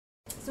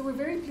So we're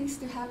very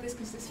pleased to have this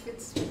because this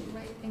fits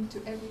right into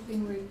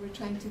everything we're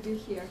trying to do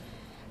here.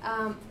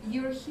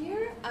 You're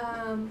here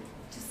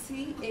to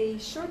see a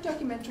short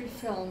documentary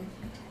film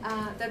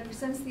that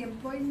presents the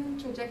employment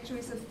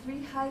trajectories of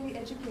 3 highly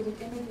educated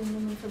immigrant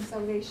women from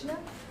South Asia,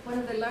 one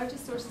of the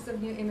largest sources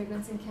of new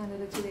immigrants in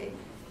Canada today.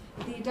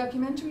 The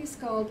documentary is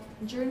called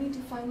Journey to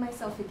Find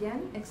Myself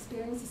Again,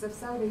 Experiences of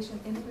South Asian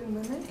Immigrant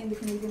Women in the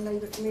Canadian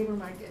labor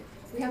market.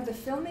 We have the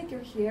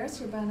filmmaker here,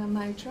 Srabani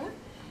Maitra,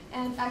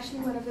 and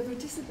actually one of the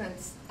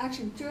participants,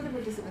 actually 2 of the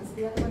participants,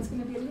 the other one's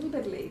going to be a little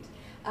bit late.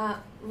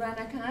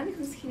 Rana Khan,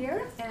 who's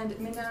here, and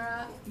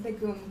Minara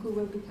Begum, who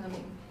will be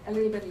coming a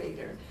little bit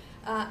later.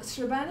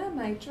 Srabani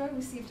Maitra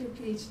received her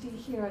PhD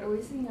here at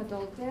CWSE in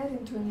Adult Ed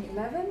in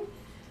 2011.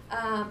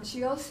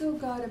 She also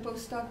got a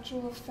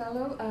postdoctoral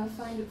fellow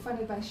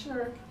funded by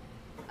SHRC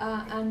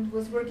and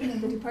was working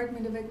in the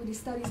Department of Equity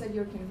Studies at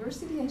York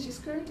University, and she's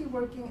currently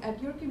working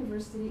at York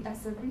University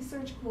as a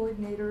research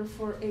coordinator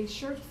for a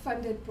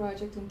SHRC-funded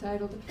project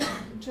entitled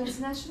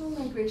Transnational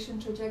Migration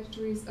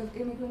Trajectories of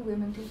Immigrant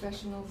Women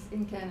Professionals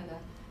in Canada,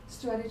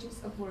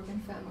 Strategies of Work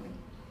and Family.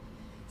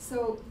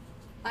 So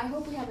I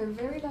hope we have a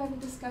very lively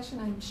discussion.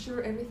 I'm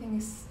sure everything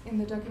is in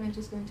the documentary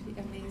is going to be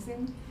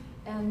amazing,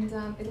 and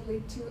it'll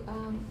lead to,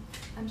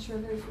 I'm sure, a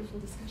very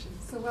fruitful discussion.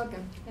 So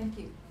welcome. Thank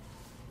you.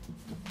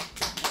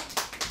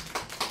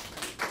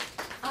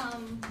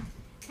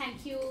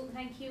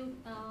 Thank you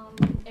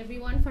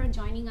everyone for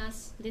joining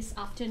us this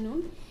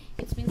afternoon.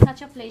 It's been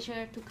such a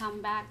pleasure to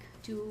come back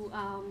to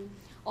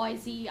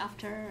CWSE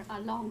after a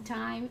long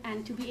time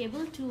and to be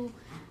able to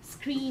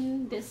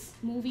screen this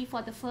movie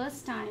for the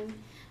first time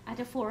at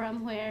a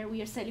forum where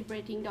we are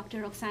celebrating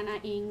Dr. Roxana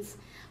Ng's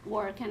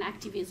work and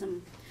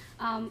activism.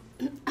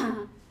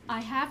 I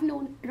have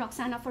known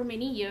Roxana for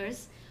many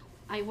years.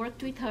 I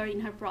worked with her in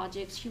her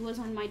projects. She was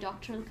on my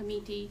doctoral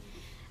committee,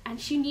 and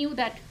she knew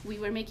that we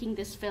were making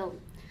this film.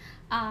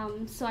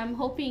 So I'm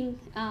hoping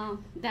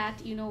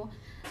that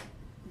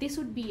this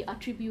would be a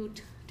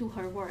tribute to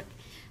her work.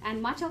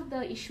 And much of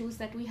the issues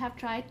that we have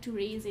tried to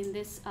raise in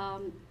this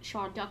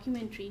short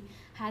documentary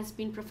has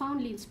been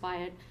profoundly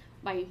inspired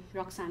by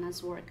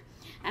Roxana's work.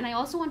 And I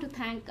also want to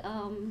thank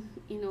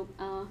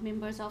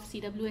members of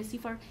CWSE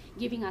for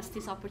giving us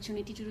this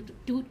opportunity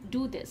to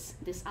do this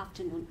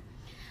afternoon.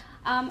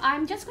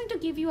 I'm just going to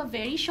give you a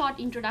very short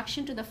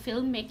introduction to the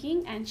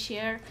filmmaking and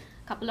share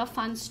a couple of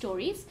fun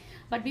stories.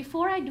 But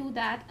before I do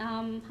that,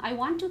 I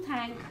want to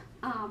thank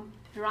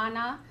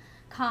Rana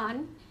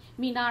Khan,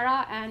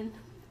 Minara, and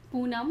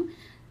Poonam,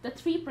 the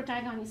 3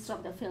 protagonists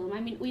of the film.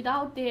 I mean,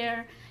 without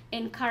their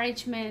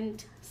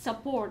encouragement,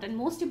 support, and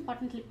most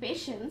importantly,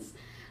 patience,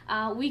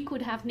 we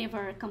could have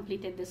never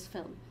completed this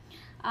film.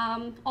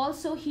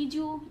 Also,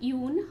 Hiju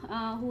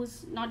Yoon,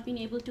 who's not been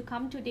able to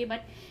come today,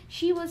 but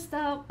she was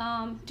the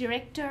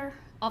director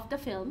of the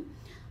film.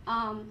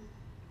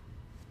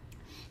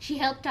 She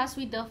helped us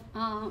with the,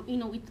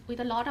 with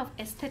a lot of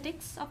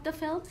aesthetics of the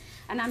film,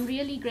 and I'm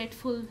really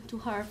grateful to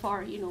her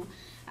for,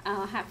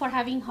 for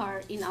having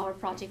her in our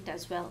project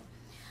as well.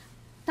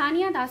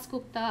 Tanya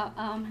Dasgupta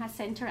has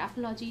sent her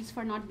apologies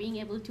for not being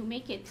able to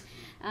make it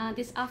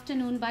this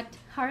afternoon, but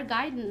her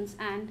guidance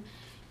and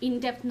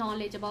in-depth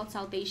knowledge about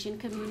South Asian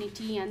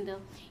community and the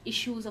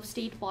issues of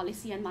state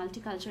policy and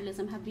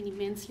multiculturalism have been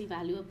immensely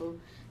valuable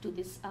to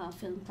this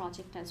film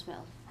project as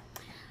well.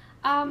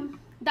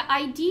 The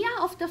idea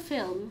of the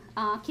film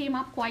came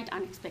up quite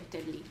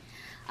unexpectedly.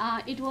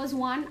 It was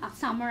one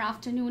summer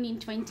afternoon in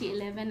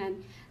 2011,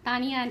 and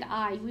Tanya and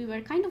I, we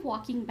were kind of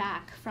walking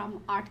back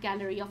from Art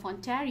Gallery of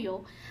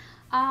Ontario,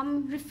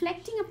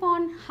 reflecting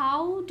upon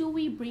how do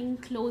we bring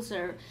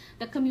closer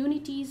the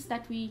communities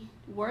that we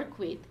work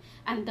with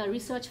and the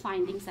research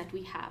findings that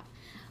we have.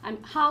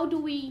 How do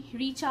we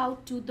reach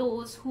out to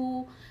those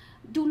who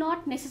do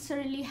not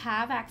necessarily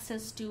have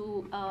access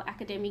to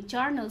academic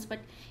journals, but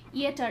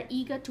yet are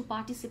eager to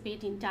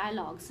participate in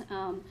dialogues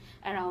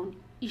around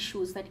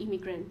issues that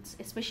immigrants,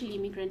 especially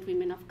immigrant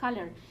women of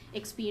color,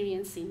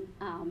 experience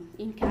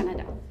in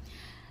Canada.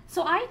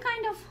 So I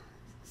kind of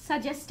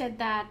suggested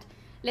that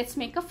let's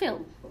make a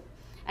film,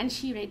 and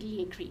she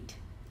readily agreed.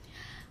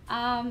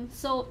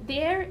 So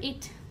there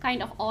it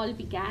kind of all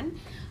began.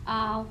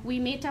 We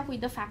met up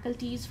with the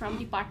faculties from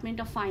Department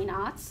of Fine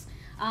Arts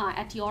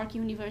at York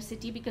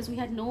University because we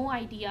had no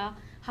idea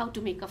how to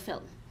make a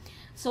film.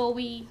 So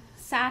we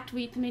sat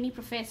with many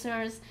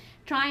professors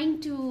trying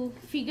to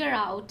figure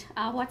out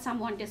what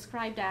someone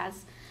described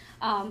as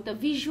the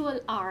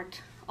visual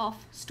art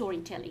of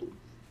storytelling.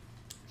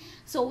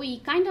 So we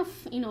kind of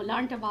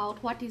learned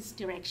about what is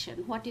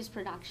direction, what is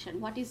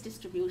production, what is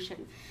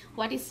distribution,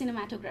 what is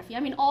cinematography. I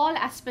mean, all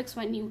aspects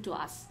were new to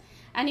us.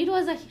 And it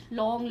was a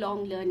long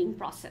learning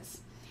process.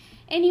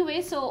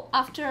 Anyway, so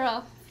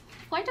after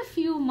quite a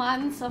few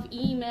months of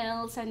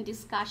emails and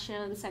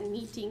discussions and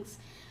meetings,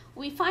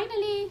 we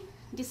finally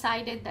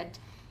decided that,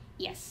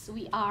 yes,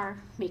 we are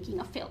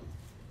making a film.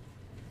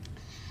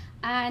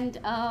 And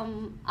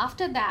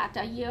after that,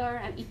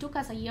 it took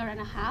us a year and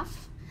a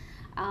half,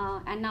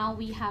 and now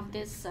we have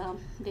this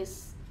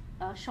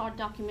short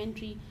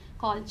documentary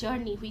called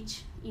Journey,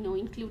 which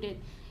included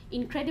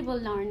incredible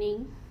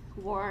learning,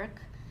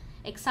 work,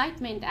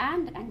 excitement,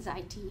 and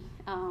anxiety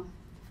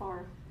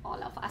for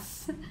all of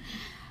us.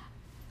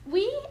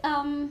 We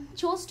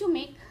chose to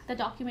make the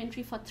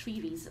documentary for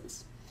 3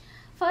 reasons.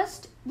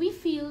 First, we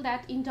feel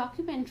that in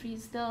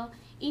documentaries, the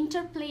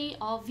interplay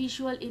of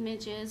visual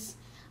images,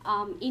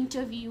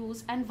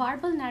 interviews, and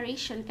verbal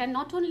narration can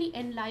not only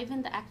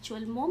enliven the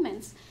actual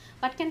moments,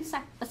 but can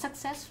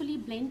successfully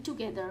blend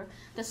together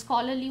the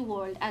scholarly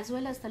world as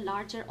well as the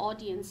larger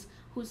audience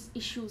whose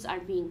issues are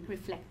being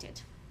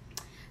reflected.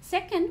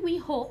 Second, we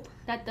hope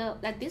that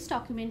this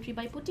documentary,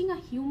 by putting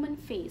a human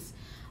face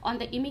on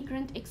the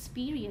immigrant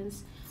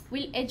experience,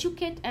 will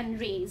educate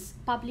and raise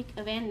public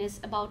awareness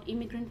about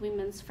immigrant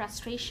women's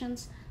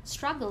frustrations,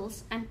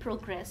 struggles, and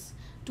progress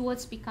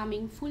towards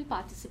becoming full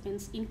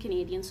participants in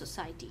Canadian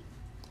society.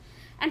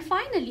 And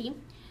finally,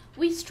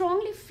 we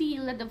strongly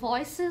feel that the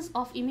voices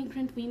of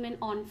immigrant women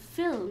on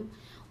film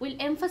will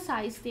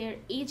emphasize their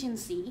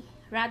agency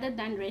rather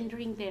than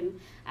rendering them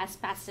as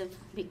passive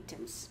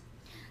victims.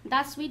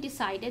 Thus, we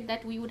decided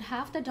that we would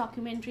have the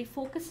documentary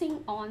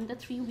focusing on the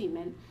 3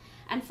 women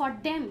and for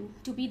them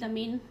to be the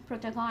main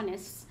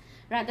protagonists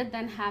rather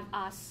than have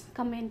us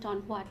comment on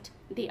what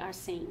they are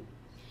saying.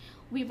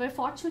 We were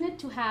fortunate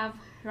to have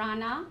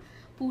Rana,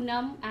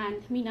 Poonam,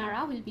 and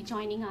Minara will be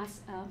joining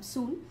us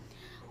soon,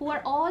 who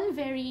are all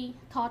very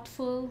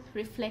thoughtful,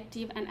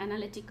 reflective, and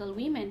analytical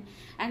women,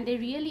 and they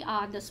really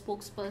are the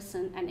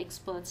spokesperson and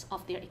experts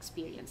of their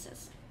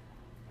experiences.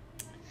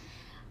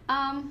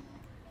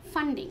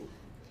 Funding.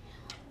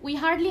 We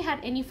hardly had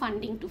any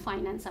funding to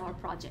finance our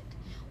project.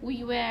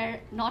 We were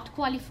not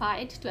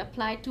qualified to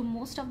apply to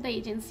most of the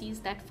agencies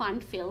that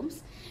fund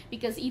films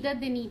because either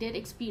they needed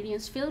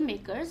experienced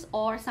filmmakers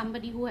or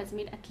somebody who has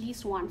made at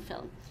least 1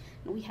 film.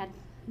 We had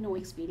no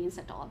experience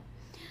at all.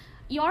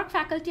 York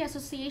Faculty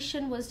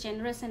Association was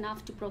generous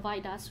enough to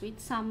provide us with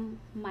some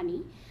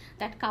money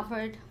that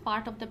covered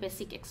part of the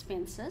basic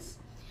expenses,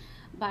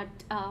 but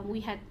we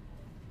had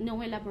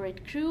no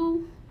elaborate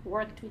crew,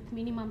 worked with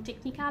minimum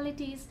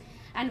technicalities,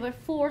 and were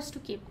forced to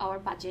keep our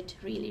budget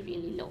really,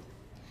 really low.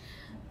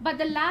 But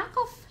the lack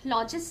of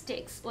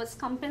logistics was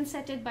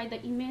compensated by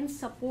the immense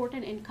support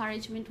and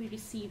encouragement we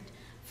received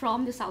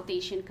from the South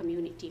Asian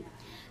community.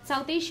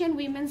 South Asian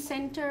Women's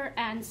Center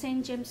and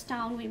St.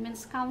 Jamestown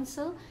Women's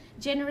Council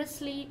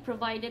generously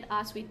provided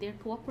us with their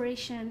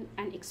cooperation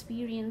and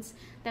experience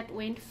that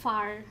went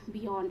far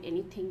beyond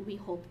anything we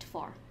hoped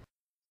for.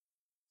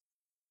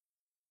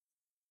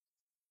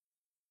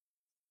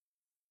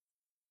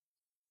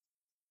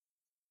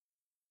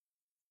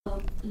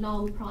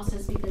 Long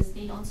process because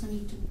they also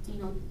need to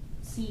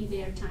see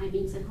their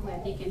timings and where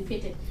they can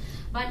fit it.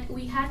 But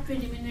we had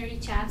preliminary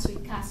chats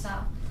with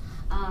CASA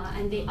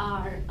and they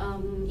are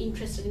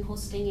interested in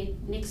hosting it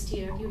next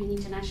year during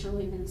International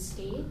Women's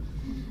Day.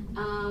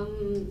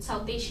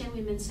 South Asian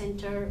Women's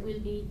Center will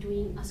be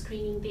doing a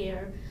screening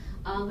there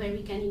where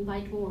we can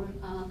invite more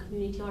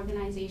community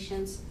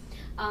organizations.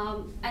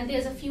 And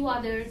there's a few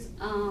others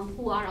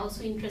who are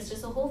also interested.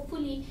 So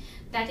hopefully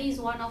that is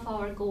one of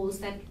our goals,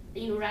 that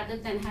rather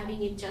than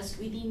having it just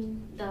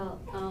within the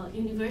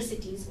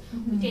universities,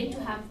 we tend to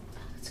have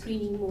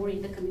screening more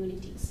in the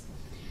communities.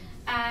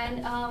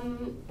 And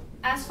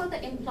as for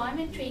the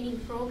employment training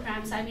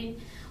programs,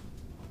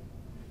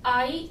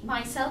 I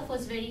myself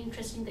was very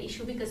interested in the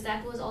issue because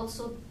that was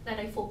also that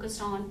I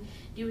focused on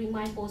during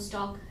my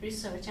postdoc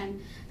research,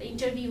 and the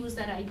interviews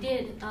that I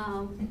did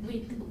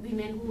with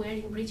women who were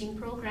in bridging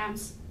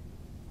programs,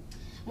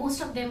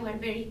 most of them were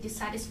very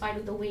dissatisfied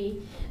with the way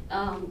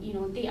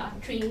they are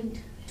trained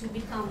to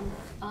become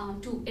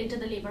to enter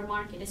the labor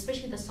market,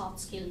 especially the soft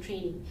skill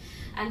training.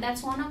 And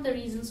that's one of the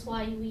reasons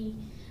why we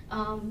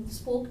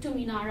spoke to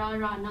Minara,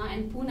 Rana,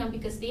 and Poonam,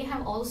 because they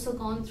have also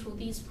gone through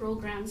these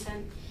programs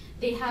and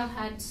they have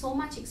had so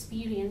much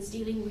experience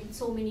dealing with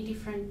so many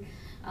different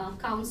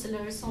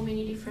counselors, so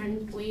many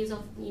different ways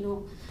of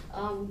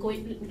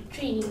going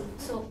training.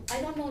 So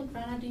I don't know,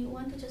 Rana, do you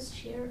want to just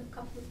share a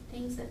couple of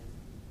things that,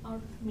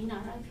 or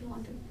Minara, if you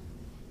want to?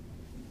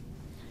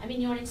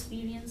 Your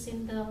experience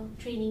in the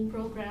training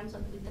programs or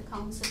with the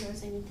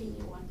counselors, anything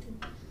you want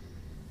to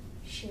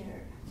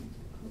share?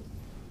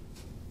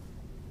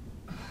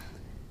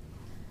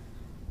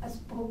 I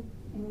spoke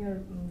in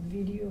your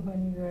video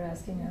when you were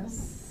asking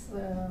us.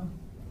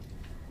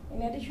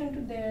 In addition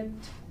to that,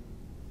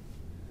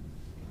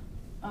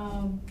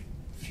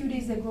 few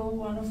days ago,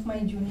 one of my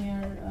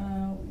junior,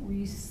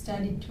 we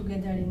studied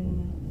together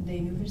in the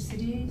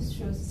university.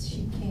 So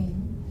she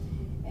came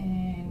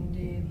and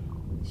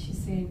she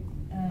said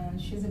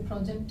she's a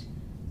project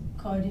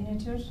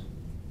coordinator.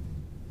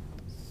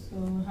 So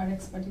her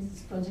expertise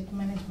is project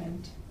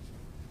management.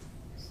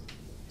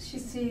 She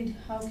said,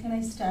 how can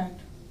I start?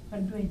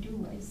 What do I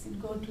do? I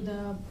said, go to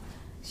the,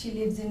 she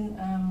lives in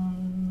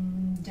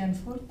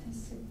Danforth. I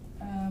said,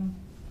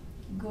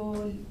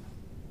 go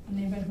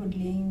neighborhood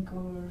link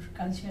or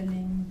culture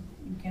link,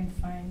 you can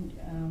find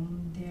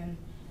there.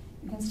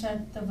 You can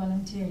start the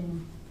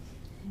volunteering.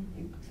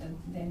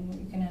 Then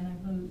you can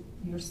enable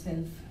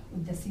yourself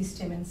with the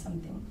system and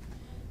something.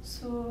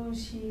 So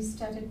she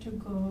started to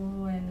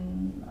go,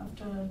 and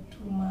after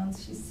 2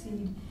 months she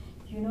said,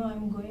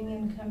 I'm going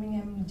and coming,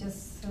 I'm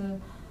just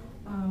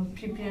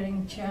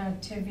preparing chair,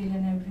 table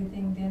and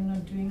everything. They're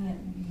not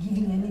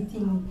giving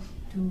anything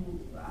to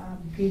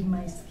upgrade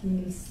my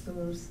skills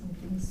or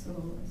something. So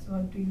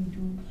what do you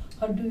do?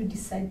 How do you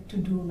decide to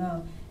do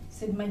now? He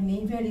said, my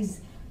neighbor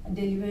is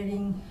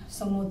delivering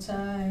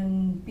samosa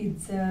and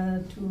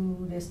pizza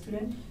to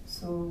restaurant,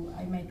 so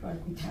I might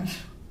work with her.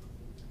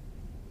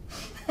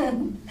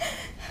 And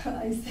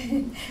I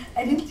said,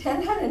 I didn't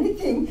tell her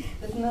anything,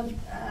 but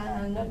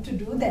not to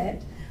do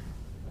that.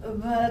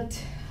 But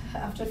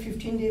after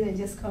 15 days, I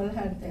just called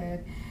her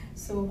that,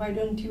 so why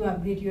don't you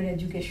upgrade your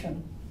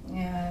education?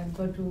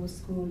 Go to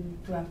school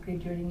to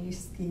upgrade your English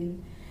skill.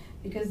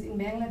 Because in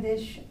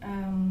Bangladesh,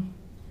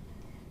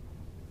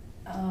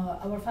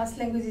 our first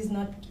language is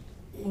not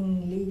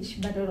English,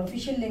 but our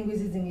official language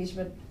is English,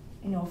 but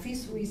in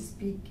office we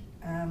speak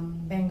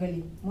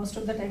Bengali. Most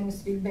of the time we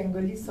speak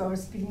Bengali, so our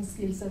speaking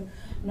skills are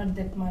not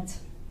that much.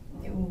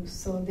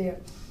 So there.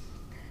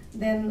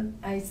 Then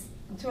I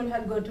told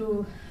her, go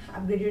to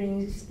upgrade your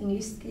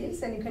English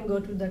skills, and you can go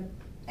to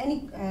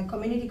any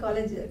community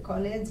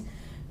college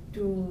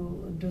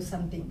to do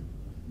something.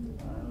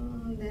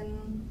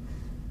 Then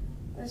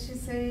she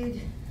said,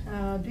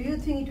 do you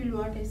think it will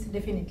work? I said,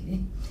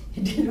 definitely,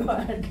 it will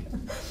work.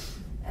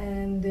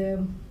 And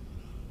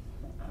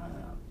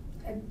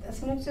as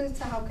soon as she said,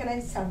 how can I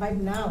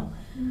survive now?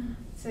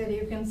 So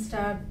you can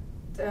start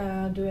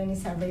do any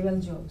survival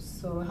jobs.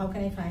 So how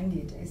can I find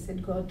it? I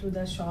said, go to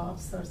the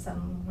shops or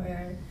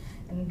somewhere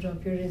and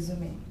drop your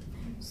resume.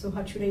 So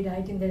what should I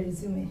write in the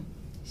resume?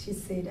 She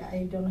said,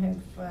 I don't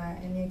have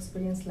any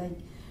experience like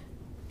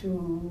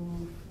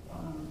to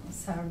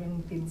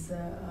serving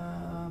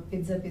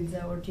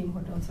pizza or Tim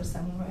Hortons or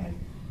somewhere.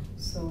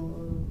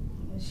 So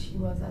she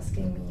was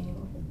asking me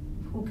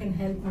who can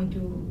help me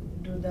to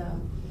do the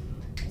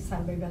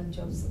survival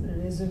jobs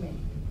resume.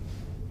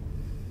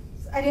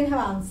 So I didn't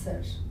have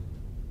answer.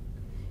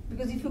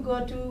 Because if you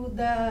go to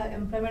the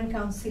employment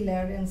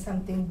counselor and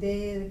something,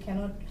 they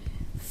cannot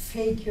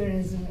fake your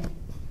resume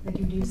that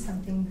you did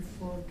something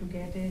before to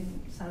get a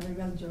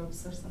survival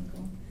jobs or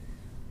something.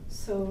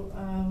 So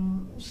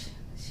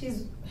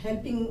she's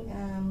helping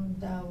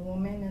the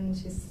woman, and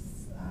she's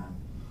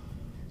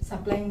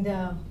supplying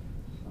the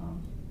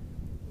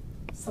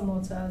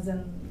samosas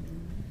and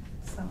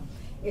some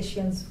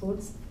Asian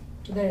foods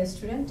to the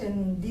restaurant.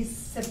 And this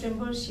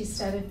September she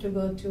started to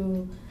go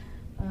to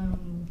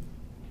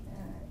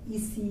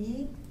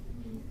ECE.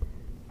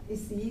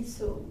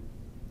 So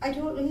I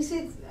told he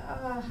said,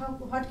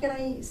 what can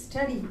I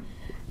study?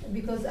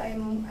 Because I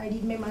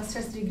did my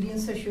master's degree in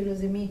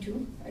sociology. Me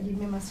too. I did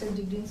my master's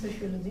degree in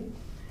sociology.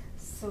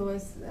 So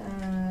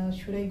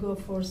should I go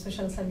for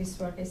social service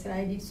work? I said,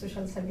 I did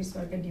social service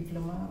work at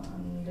diploma,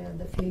 and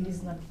the field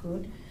is not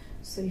good.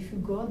 So if you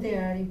go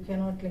there, you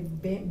cannot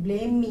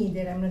blame me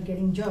that I'm not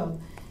getting job.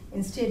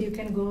 Instead, you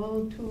can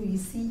go to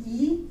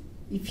ECE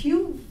if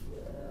you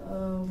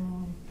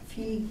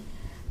feel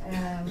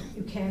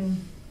you can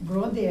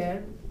grow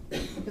there.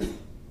 Because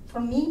for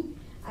me,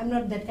 I'm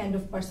not that kind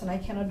of person. I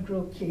cannot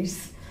grow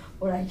kids,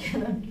 or I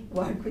cannot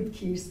work with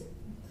kids.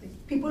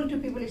 People to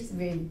people, it's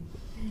very.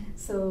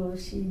 So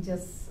she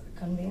just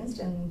convinced,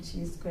 and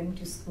she's going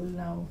to school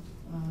now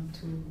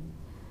to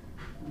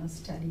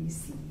study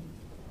ECE.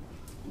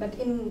 But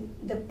in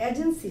the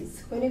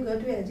agencies, when you go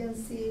to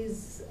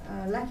agencies,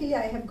 luckily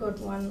I have got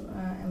one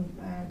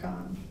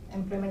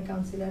employment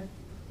counselor.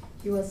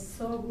 He was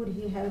so good,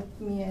 he helped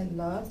me a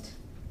lot.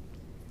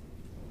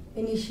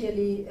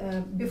 Initially,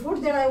 before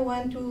that I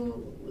went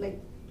to like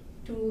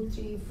 2,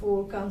 3,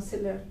 4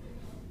 counselors.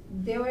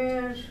 They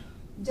were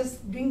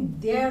just doing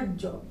their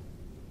job,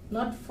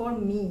 not for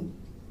me.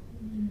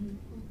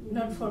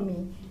 Not for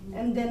me.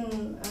 And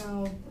then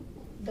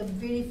the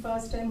very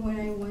first time when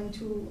I went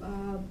to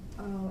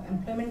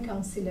employment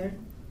counselor,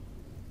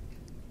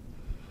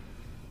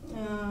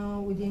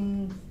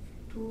 within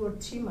 2 or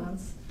 3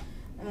 months,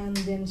 and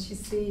then she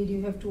said,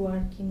 you have to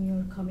work in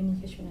your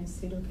communication. I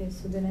said, okay.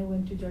 So then I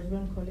went to George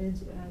Brown College,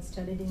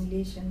 studied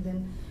English, and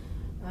then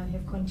I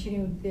have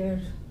continued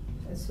there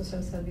as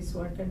social service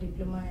worker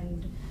diploma,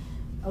 and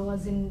I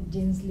was in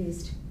Dean's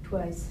list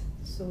twice.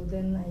 So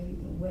then I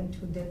went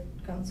to that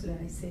counselor.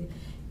 I said,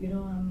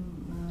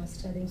 I'm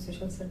studying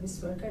social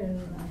service worker,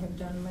 and I have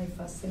done my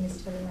first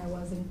semester, and I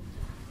was in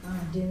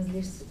Dean's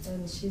list.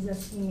 And she's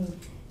asking me,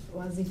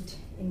 was it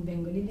in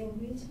Bengali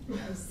language?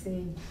 I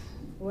said,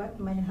 what?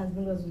 My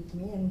husband was with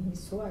me, and he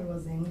saw I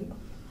was angry,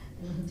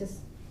 and he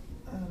just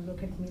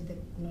looked at me that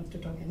not to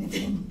talk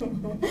anything.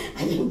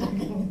 I didn't talk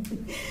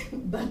anything.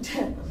 But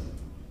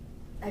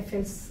I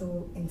felt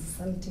so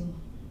insulting.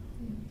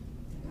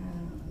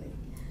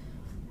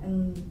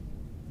 And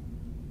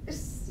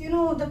it's,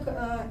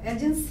 the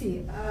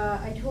agency,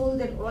 I told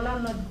that all are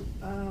not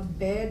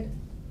bad,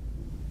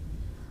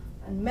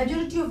 and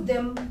majority of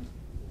them,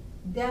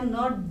 they are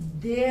not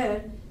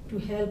there to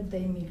help the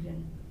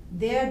immigrant.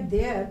 They are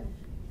there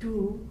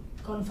to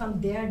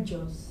confirm their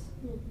jobs,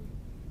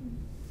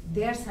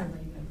 their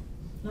survival.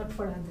 not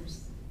for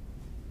others.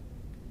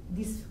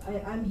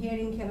 I'm here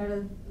in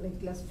Canada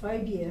like last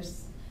 5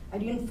 years. I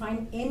didn't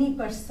find any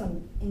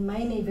person in my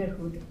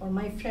neighborhood or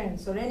my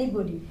friends or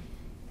anybody.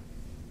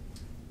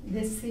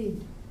 They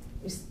said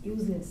it's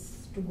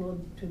useless to go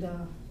to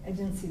the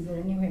agencies or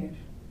anywhere.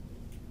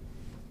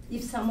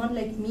 If someone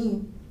like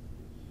me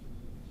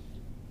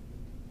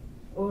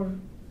or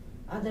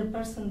other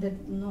person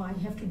that, no, I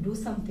have to do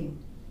something,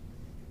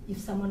 if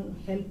someone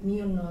help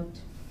me or not,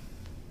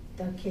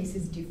 the case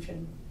is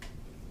different.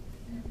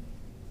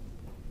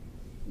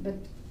 But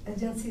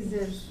agencies,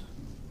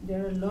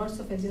 there are lots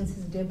of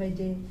agencies day by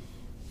day.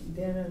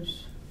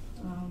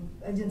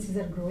 Agencies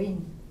are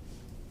growing.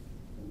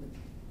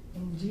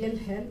 In real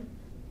help,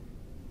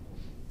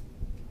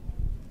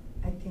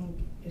 I think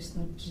it's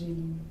not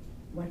really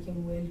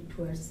working well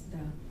towards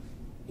the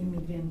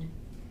immigrant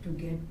to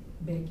get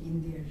back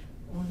in their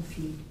own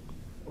field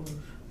or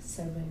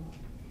survive.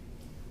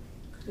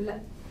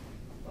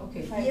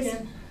 Okay.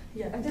 Yes.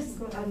 Yeah. I just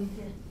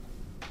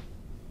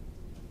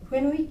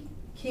when we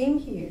came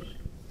here,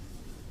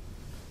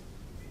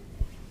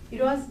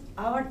 it was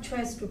our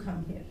choice to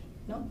come here.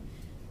 No,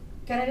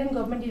 Canadian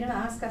government didn't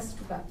ask us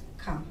to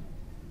come.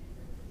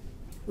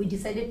 We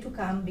decided to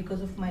come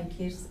because of my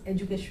kids'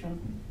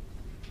 education.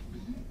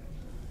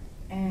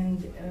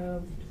 And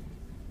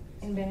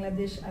in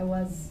Bangladesh, I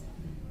was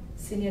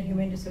senior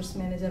human resource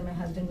manager. My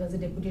husband was a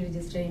deputy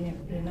registrar in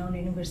a renowned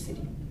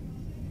university.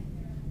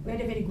 We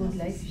had a very good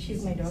life.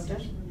 She's my daughter.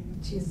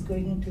 She's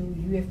going to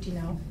UFT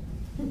now.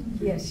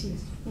 Yeah, she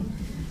is.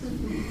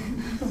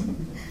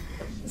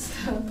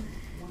 So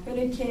when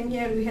we came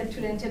here, we had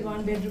to rent a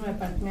one-bedroom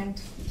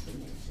apartment,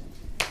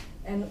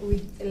 and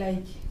with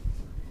like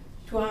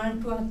to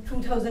earn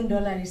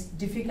 $2,000 is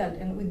difficult.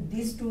 And with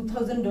this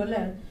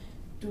 $2,000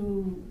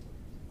 to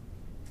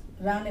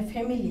run a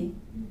family,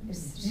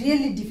 it's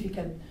really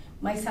difficult.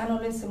 My son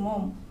always said,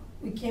 "Mom,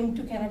 we came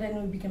to Canada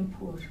and we became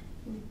poor."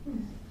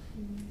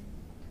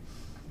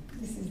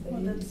 This is the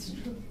that's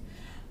true.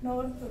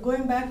 No,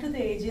 going back to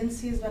the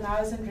agencies, when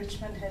I was in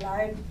Richmond Hill,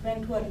 I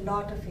went to a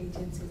lot of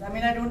agencies. I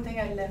mean, I don't think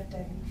I left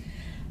any.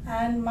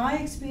 And my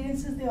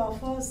experience is they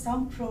offer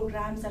some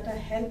programs that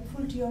are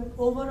helpful to your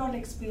overall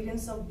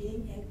experience of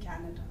being in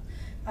Canada.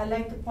 I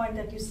like the point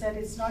that you said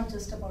it's not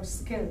just about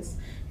skills.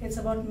 It's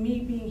about me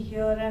being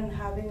here and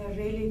having a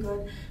really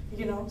good,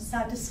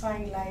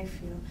 satisfying life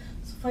here.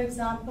 So for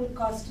example,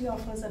 Costi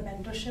offers a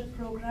mentorship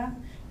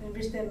program in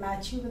which they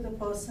match you with a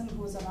person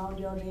who's around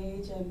your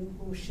age and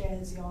who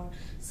shares your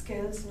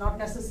skills, not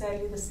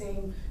necessarily the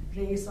same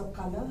race or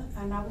color.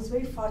 And I was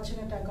very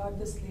fortunate, I got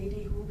this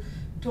lady who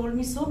told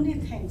me so many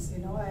things.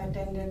 I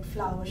attended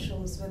flower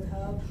shows with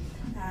her,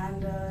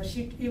 and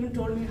she even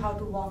told me how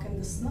to walk in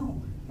the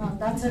snow. Now,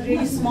 that's a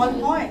really small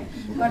point,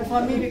 but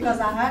for me, because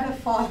I had a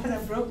fall and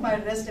I broke my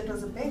wrist, it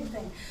was a big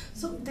thing.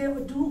 So they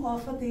do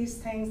offer these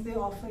things. They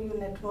offer you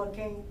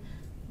networking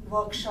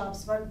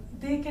workshops, but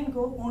they can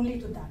go only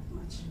to that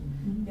much.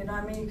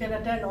 You can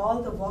attend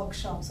all the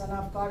workshops, and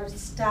I've got a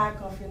stack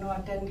of,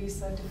 attendee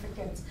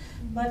certificates.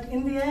 But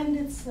in the end,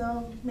 it's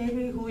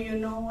maybe who you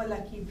know, a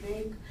lucky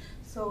break.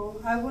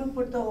 So I wouldn't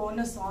put the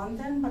onus on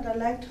them, but I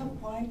liked her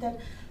point that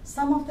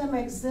some of them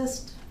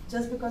exist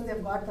just because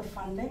they've got the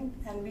funding,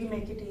 and we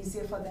make it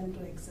easier for them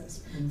to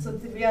exist. So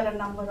we are a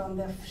number on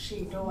their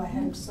sheet, I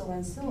helped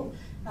so-and-so,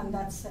 and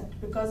that's it.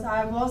 Because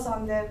I was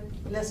on their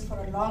list for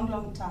a long,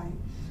 long time,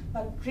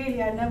 but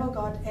really I never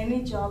got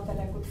any job that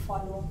I could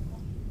follow up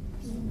on.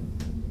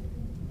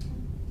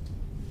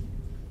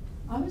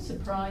 I was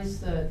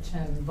surprised that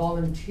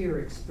volunteer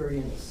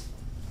experience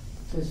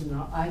was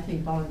not. I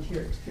think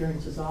volunteer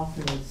experience is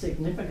often a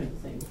significant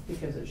thing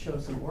because it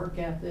shows some work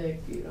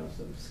ethic,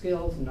 some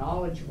skills,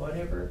 knowledge,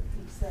 whatever.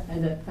 Exactly.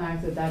 And the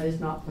fact that that is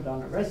not put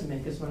on a resume,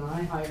 because when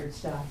I hired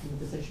staff in the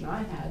position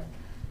I had,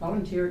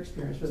 volunteer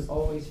experience was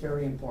always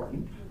very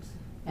important.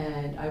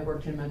 And I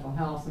worked in mental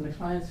health, and the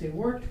clients we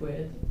worked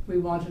with, we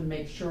wanted to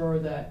make sure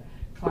that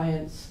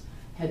clients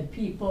had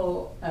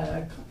people,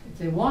 if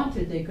they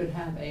wanted, they could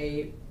have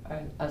a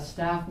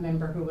staff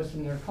member who was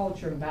from their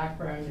culture and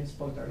background and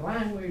spoke their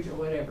language or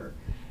whatever.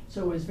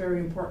 So it was very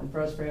important for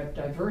us to have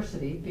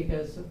diversity,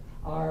 because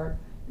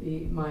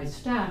my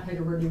staff had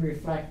to really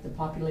reflect the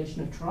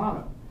population of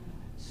Toronto.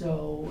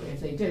 So if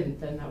they didn't,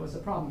 then that was a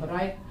problem. But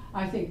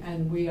I think,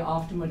 and we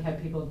often would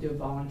have people do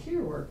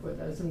volunteer work with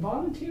us, and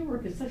volunteer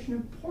work is such an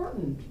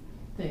important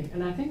thing.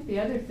 And I think the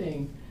other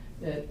thing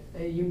that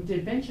you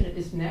did mention it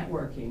is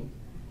networking.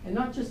 And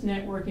not just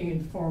networking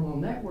in formal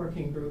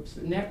networking groups,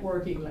 but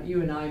networking like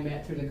you and I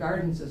met through the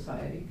Garden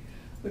Society,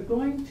 but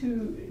going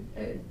to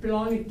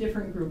belonging to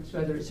different groups,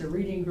 whether it's a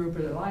reading group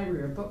or the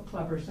library or book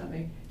club or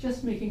something,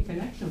 just making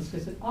connections,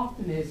 because it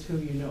often is who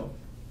you know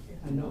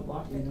and not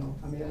what you know.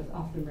 I mean, that's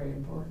often very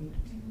important.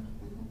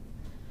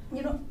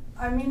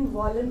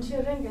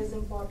 Volunteering is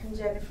important,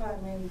 Jennifer.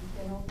 We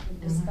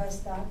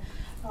discussed that.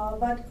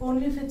 but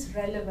only if it's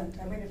relevant.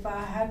 I mean, if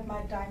I had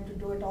my time to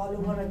do it all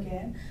over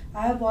again,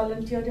 I have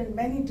volunteered in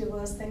many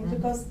diverse things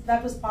because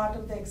that was part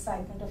of the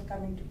excitement of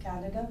coming to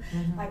Canada.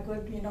 I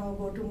could, you know,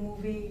 go to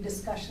movie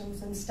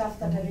discussions and stuff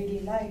that I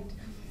really liked.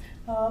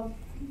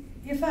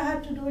 If I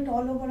had to do it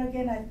all over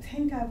again, I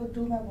think I would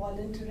do my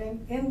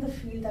volunteering in the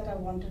field that I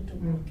wanted to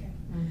work in.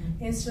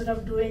 Instead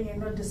of doing, you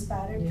know,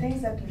 disparate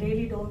things that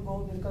really don't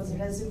go, because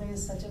resume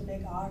is such a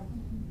big art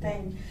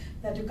thing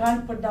that you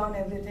can't put down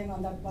everything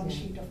on that one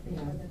sheet of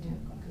paper that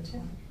you've got.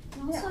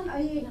 Also,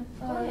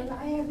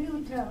 I agree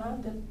with Rana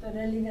that the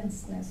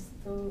relevanceness.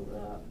 So,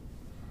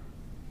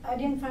 I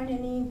didn't find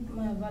any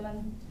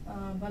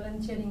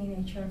volunteering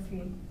in HR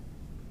field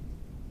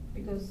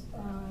because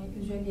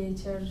usually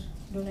HR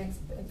don't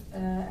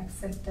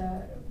accept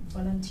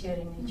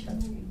volunteering in HR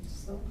field.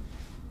 So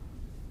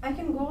I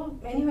can go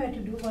anywhere to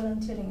do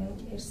volunteering,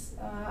 and it's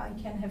I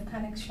can have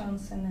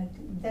connections, and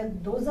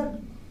those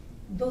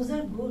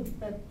are good.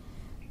 But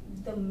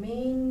the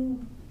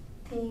main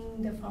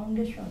thing, the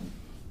foundation,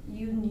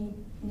 you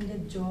need a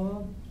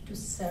job to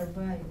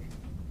survive.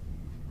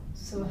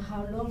 So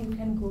how long you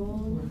can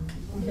go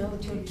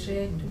without your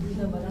trade to do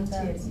the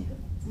volunteering?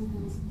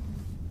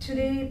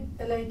 Today,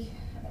 like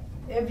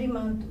every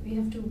month, we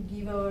have to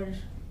give our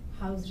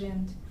house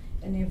rent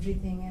and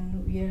everything,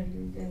 and we are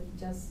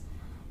just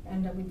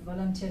end up with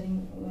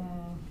volunteering,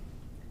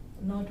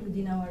 not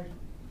within our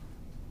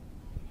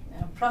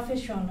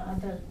profession,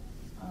 other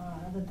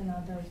than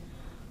other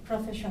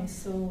professions.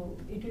 So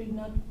it will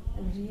not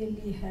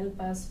really help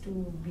us to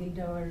build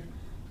our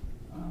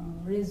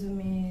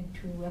resume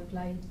to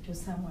apply to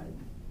somewhere.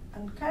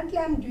 And currently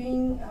I'm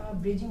doing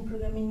bridging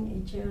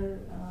programming HR,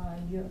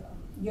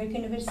 York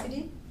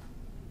University,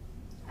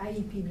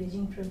 IEP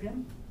bridging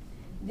program.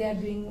 They are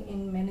doing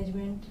in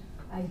management,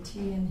 IT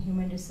and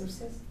human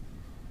resources.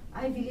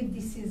 I believe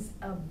this is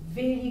a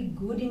very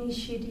good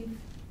initiative.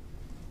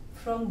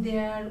 From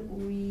there,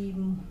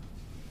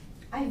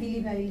 I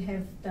believe I will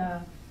have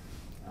the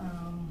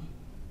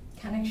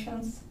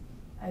connections.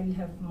 I will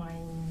have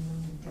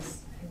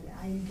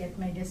I will get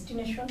my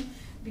destination,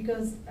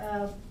 because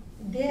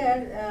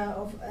there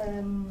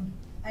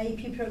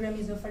IEP program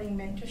is offering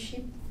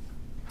mentorship.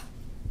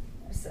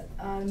 So,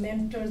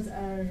 mentors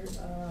are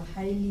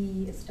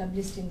highly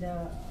established in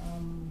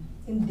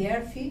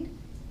their field.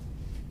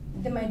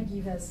 They might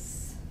give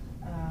us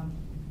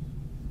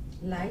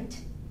light,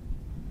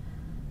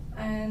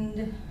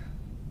 and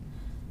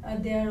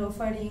they are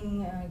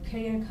offering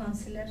career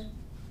counselor.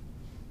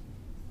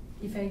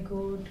 If I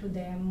go to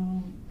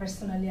them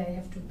personally, I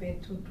have to pay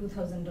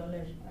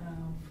 $2,000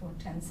 for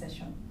 10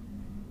 sessions.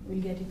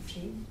 We'll get it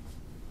free.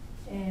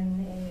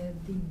 And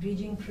the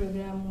bridging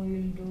program, we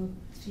will do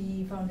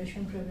 3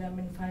 foundation program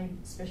and 5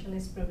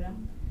 specialized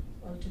program,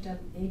 all total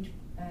 8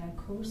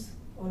 course,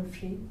 all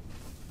free.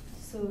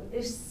 So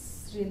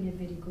it's really a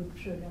very good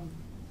program.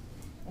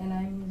 And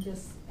I'm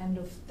just end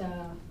of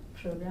the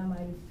program,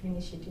 I'll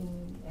finish it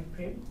in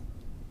April.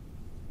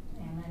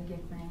 And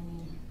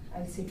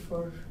I'll sit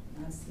for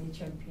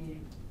CHRP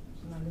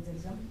knowledge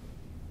exam.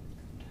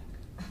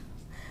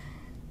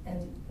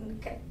 And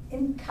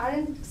in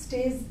current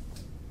stage,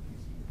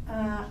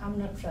 I'm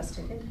not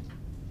frustrated.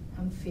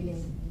 I'm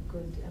feeling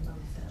good about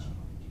that.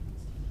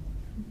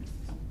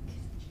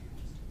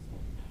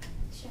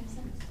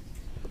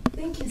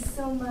 Thank you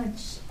so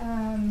much.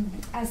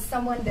 As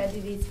someone that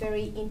is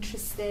very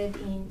interested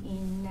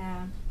in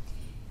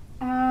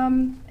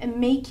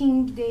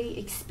making the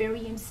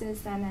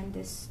experiences and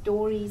the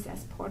stories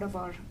as part of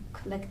our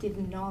collective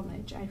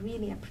knowledge, I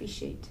really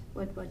appreciate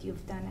what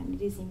you've done, and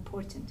it is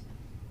important.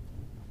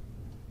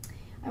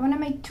 I want to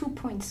make 2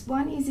 points.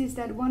 One is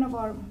that one of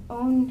our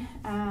own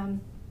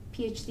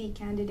PhD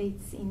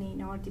candidates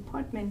in our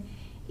department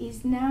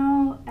is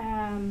now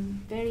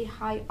very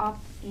high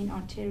up in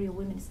Ontario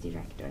Women's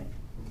Directorate.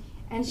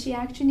 And she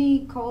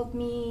actually called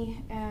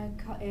me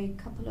a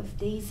couple of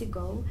days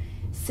ago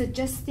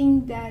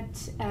suggesting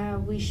that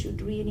we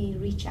should really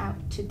reach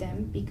out to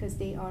them, because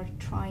they are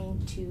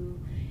trying to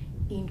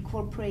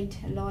incorporate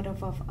a lot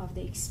of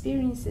the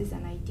experiences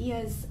and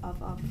ideas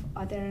of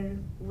other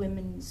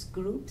women's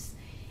groups.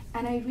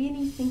 And I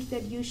really think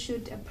that you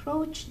should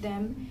approach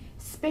them,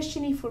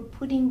 especially for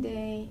putting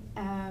the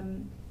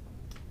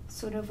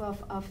sort of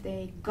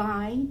the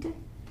guide,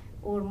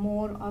 or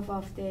more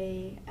of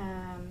the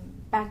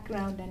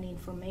background and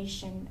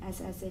information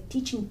as a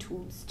teaching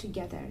tools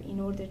together, in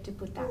order to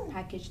put that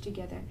package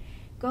together.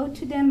 Go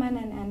to them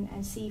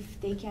and see if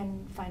they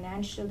can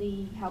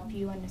financially help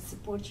you and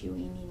support you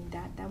in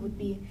that. That would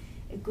be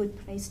a good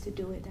place to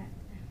do it at.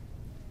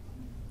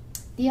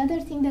 The other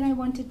thing that I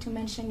wanted to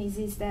mention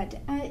is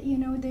that,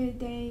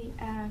 the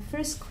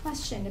first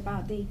question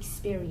about the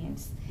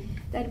experience,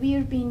 that we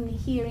have been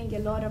hearing, a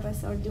lot of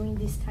us are doing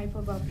this type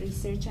of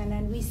research, and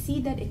then we see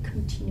that a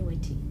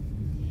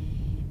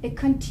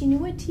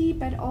continuity,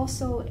 but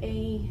also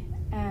a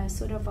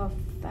sort of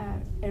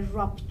a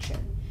rupture.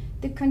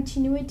 The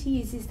continuity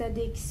is that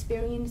the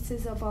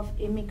experiences of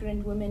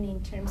immigrant women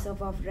in terms of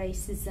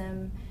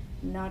racism,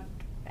 not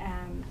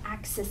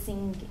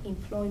accessing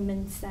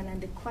employments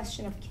and the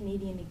question of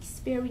Canadian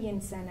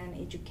experience and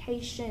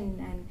education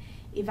and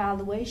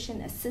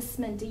evaluation,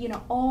 assessment,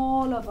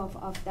 all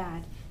of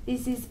that.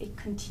 This is a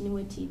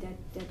continuity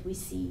that we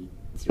see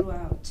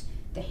throughout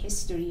the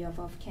history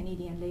of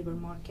Canadian labor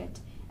market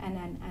and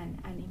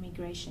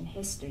immigration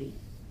history.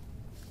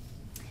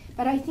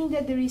 But I think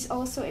that there is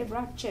also a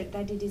rupture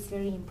that it is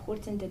very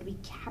important that we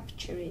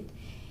capture it.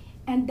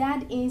 And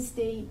that is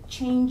the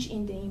change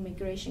in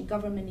the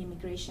government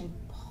immigration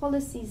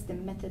policies, the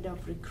method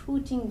of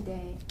recruiting,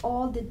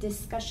 all the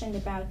discussion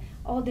about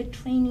all the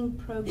training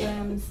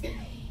programs.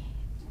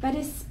 But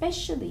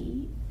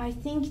especially, I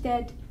think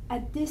that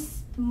at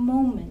this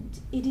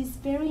moment, it is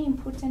very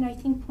important, I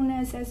think,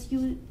 Poonaz, as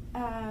you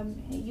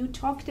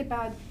talked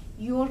about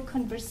your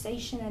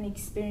conversation and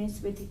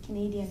experience with the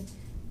Canadian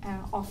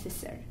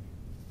officer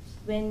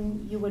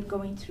when you were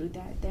going through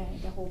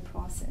the whole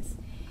process.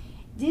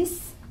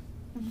 This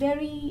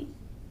very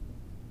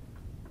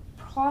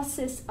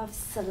process of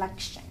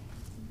selection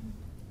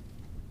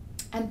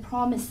and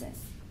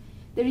promises.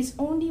 There is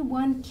only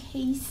one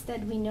case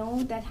that we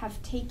know that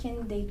have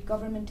taken the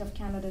government of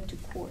Canada to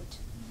court,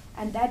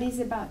 and that is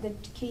about the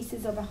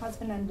cases of a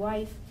husband and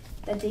wife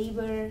that they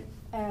were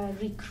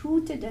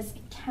recruited as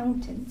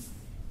accountants,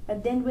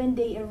 but then when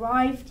they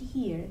arrived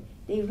here,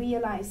 they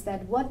realized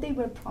that what they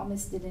were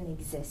promised didn't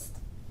exist.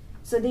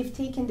 So they've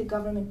taken the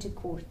government to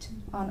court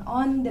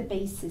on the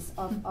basis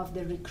of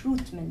the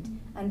recruitment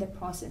and the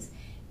process.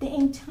 The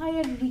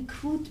entire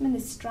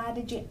recruitment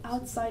strategy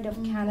outside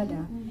of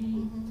Canada,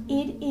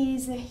 it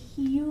is a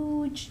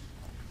huge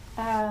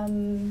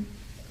problem,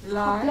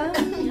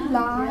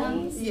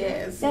 lies,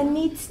 yes, that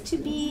needs to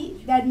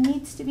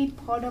be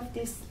part of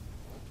this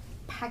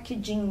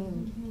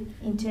packaging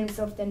in terms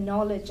of the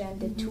knowledge and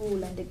the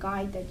tool and the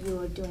guide that you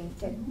are doing,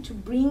 to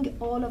bring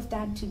all of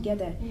that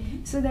together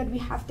so that we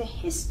have the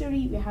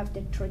history, we have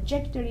the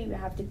trajectory, we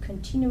have the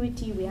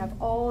continuity, we have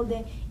all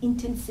the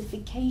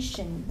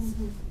intensifications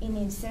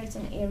in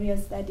certain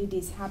areas that it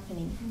is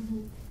happening.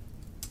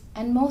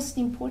 And most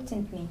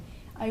importantly,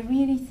 I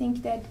really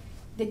think that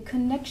the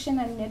connection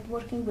and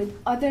networking with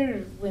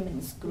other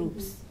women's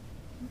groups,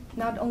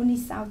 not only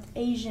South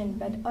Asian,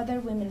 but other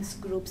women's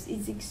groups,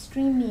 is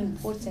extremely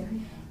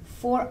important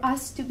for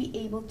us to be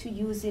able to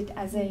use it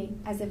as a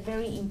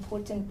very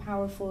important,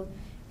 powerful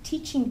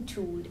teaching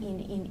tool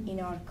in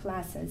our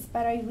classes.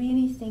 But I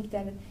really think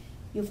that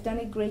you've done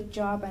a great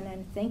job,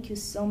 and thank you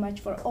so much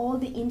for all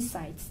the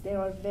insights. There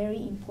are very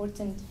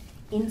important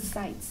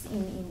insights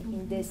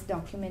in this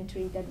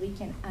documentary that we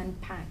can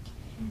unpack.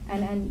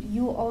 And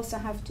you also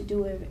have to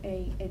do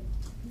a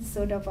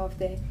sort of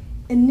the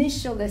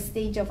initial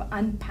stage of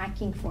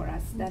unpacking for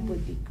us. That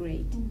would be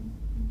great.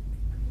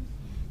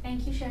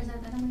 Thank you,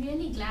 Sherzad. And I'm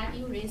really glad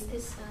you raised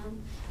this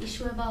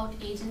issue about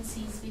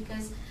agencies,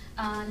 because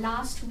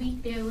last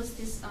week there was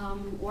this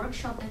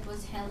workshop that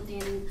was held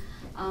in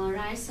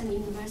Ryerson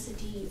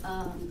University,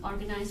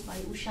 organized by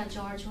Usha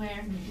George,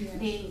 where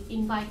they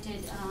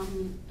invited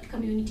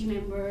community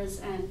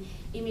members and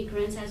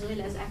immigrants as well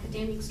as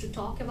academics to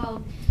talk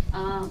about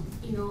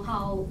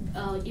how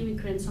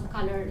immigrants of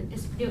color,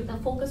 the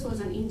focus was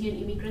on Indian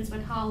immigrants,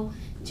 but how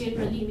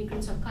generally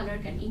immigrants of color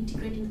can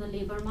integrate into the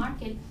labor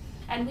market.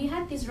 And we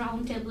had these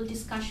roundtable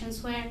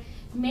discussions where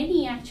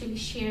many actually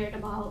shared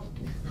about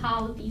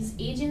how these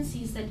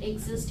agencies that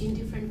exist in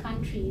different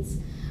countries,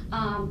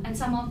 and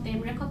some of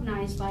them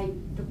recognized by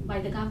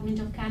the government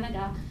of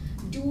Canada,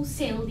 do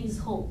sell these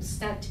hopes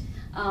that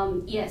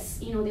yes,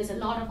 there's a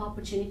lot of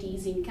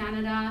opportunities in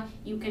Canada.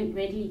 You can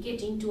readily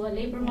get into the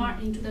labor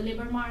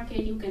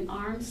market. You can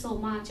earn so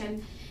much.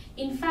 And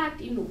in fact,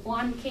 in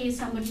one case,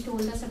 somebody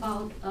told us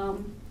about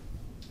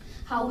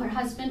how her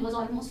husband was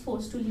almost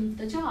forced to leave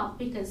the job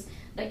because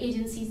the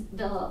agent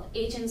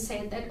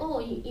said that, oh,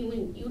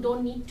 you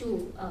don't need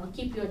to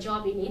keep your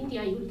job in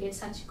India. You'll get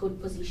such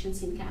good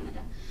positions in Canada.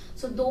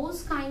 So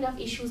those kind of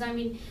issues. I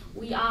mean,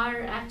 we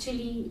are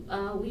actually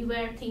we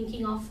were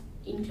thinking of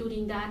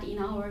including that in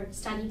our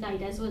study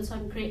guide as well. So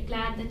I'm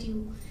glad that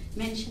you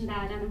mentioned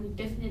that, and we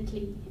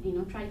definitely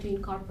try to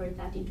incorporate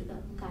that into the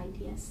guide.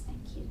 Yes,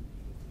 thank you.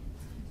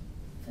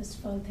 First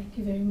of all, thank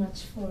you very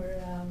much for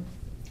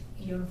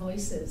your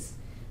voices.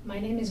 My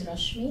name is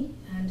Rashmi,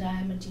 and I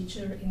am a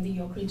teacher in the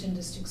York Region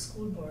District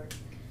School Board.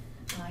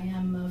 I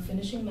am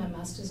finishing my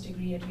master's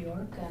degree at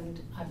York,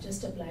 and I've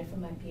just applied for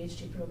my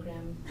PhD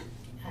program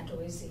at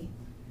OSE.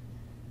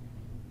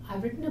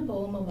 I've written a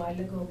poem a while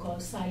ago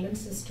called Silent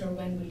Sister,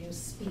 When Will You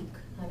Speak?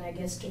 And I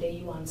guess today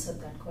you answered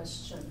that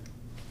question.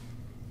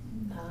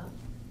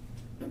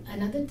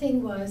 Another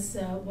thing was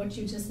what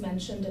you just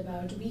mentioned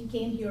about we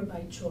came here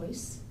by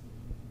choice.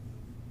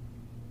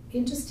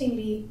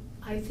 Interestingly,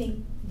 I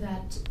think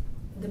that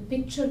the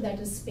picture that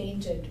is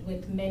painted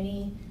with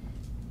many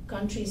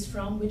countries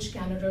from which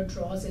Canada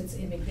draws its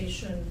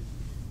immigration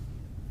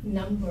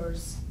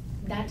numbers,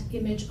 that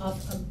image of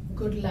a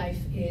good life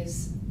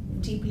is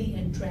deeply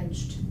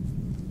entrenched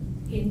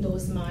in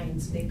those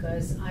minds,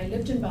 because I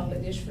lived in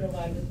Bangladesh for a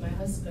while with my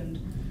husband,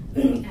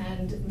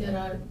 and there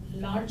are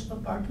large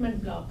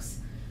apartment blocks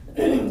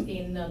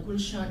in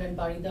Gulshan and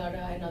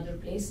Baridara and other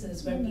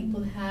places where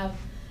people have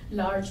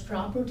large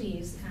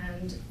properties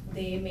and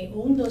they may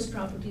own those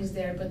properties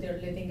there, but they're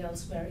living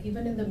elsewhere.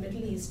 Even in the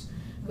Middle East,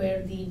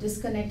 where the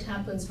disconnect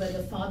happens, where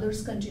the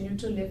fathers continue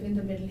to live in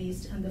the Middle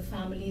East and the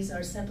families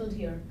are settled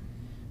here,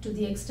 to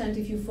the extent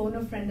if you phone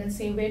a friend and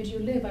say, where do you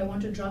live? I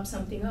want to drop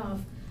something off.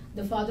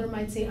 The father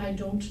might say, I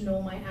don't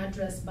know my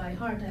address by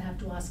heart. I have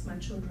to ask my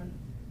children.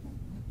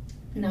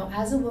 Now,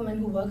 as a woman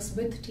who works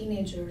with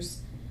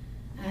teenagers,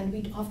 and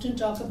we often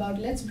talk about,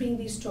 let's bring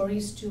these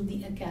stories to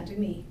the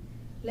academy.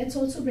 Let's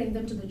also bring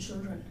them to the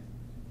children.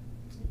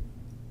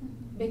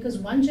 Because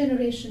one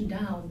generation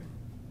down,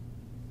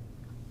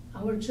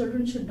 our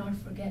children should not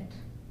forget.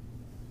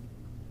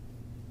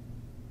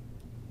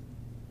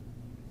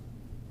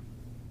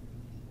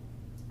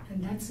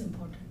 And that's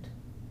important.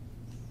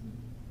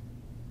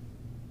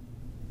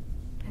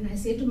 And I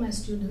say to my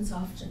students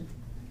often,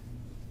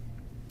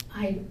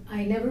 I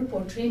never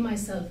portray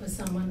myself as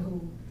someone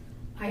who,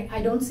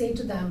 I don't say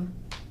to them,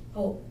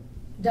 oh,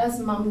 does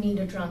mom need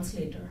a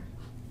translator?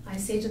 I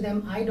say to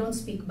them, I don't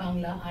speak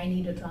Bangla, I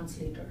need a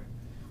translator.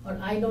 Or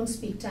I don't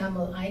speak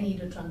Tamil, I need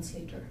a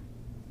translator.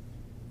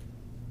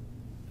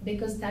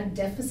 Because that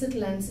deficit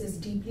lens is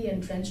deeply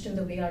entrenched in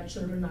the way our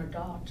children are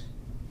taught.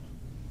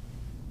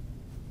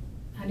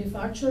 And if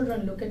our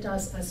children look at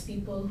us as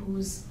people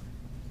whose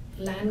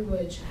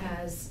language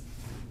has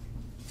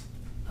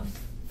a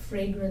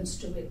fragrance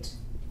to it,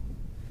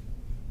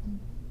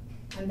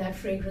 and that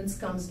fragrance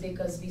comes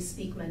because we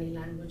speak many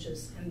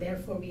languages, and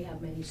therefore we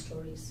have many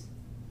stories.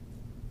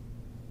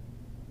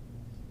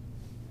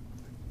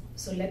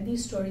 So let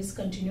these stories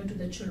continue to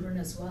the children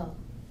as well,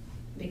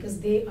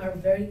 because they are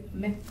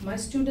my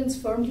students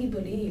firmly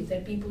believe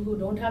that people who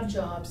don't have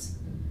jobs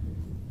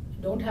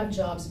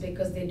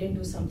because they didn't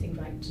do something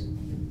right,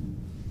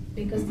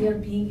 because they are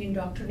being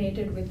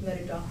indoctrinated with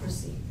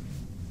meritocracy.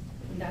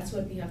 And that's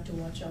what we have to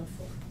watch out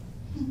for,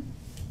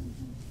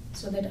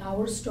 so that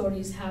our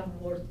stories have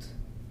worth,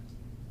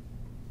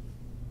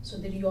 so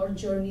that your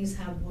journeys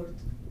have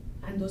worth,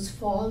 and those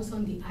falls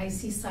on the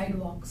icy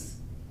sidewalks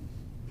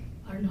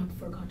are not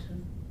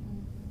forgotten.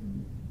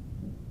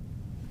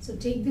 So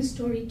take this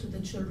story to the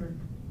children.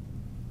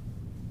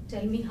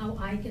 Tell me how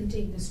I can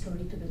take this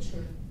story to the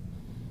children.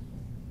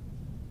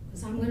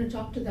 Because I'm going to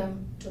talk to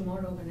them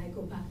tomorrow when I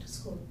go back to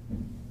school.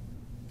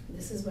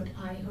 This is what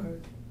I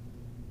heard.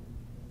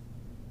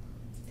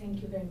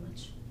 Thank you very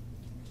much.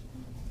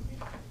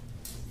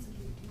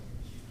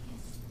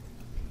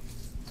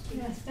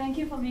 Yes, thank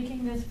you for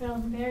making this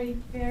film very,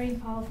 very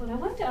powerful. I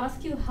want to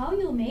ask you how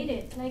you made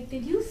it. Like,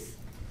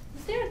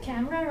 was there a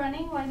camera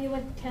running while you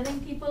were telling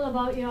people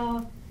about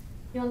your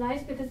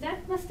lives? Because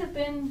that must have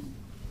been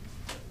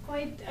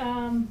quite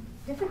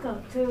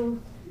difficult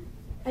to.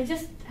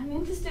 I'm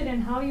interested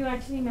in how you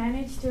actually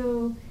managed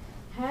to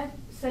have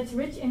such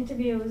rich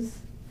interviews,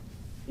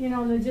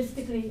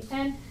 logistically.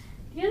 And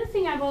the other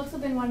thing I've also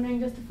been wondering,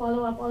 just to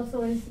follow up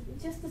also, is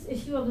just this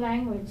issue of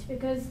language.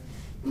 Because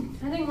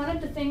I think one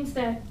of the things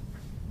that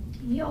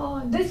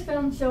this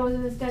film shows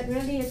is that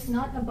really it's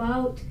not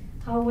about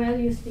how well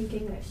you speak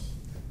English.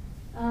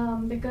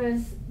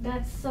 Because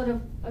that sort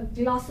of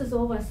glosses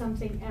over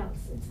something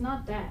else. It's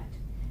not that.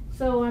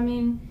 So,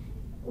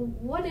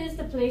 what is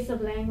the place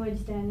of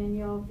language then in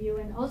your view?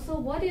 And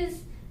also,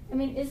 is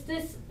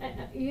this,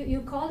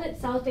 you call it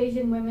South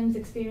Asian women's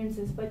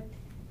experiences, but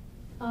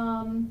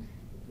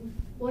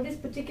what is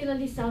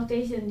particularly South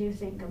Asian, do you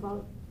think,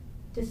 about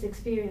this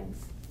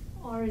experience?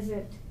 Or is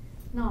it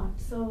not?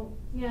 So,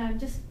 yeah, I'm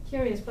just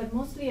curious, but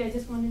mostly I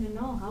just wanted to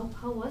know,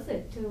 how was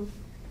it to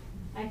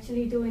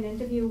actually do an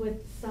interview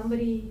with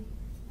somebody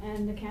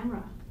and the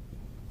camera?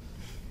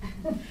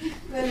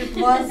 Well, it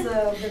was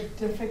a bit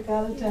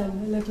difficult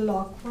and a little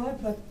awkward,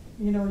 but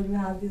you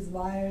have these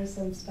wires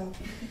and stuff.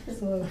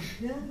 So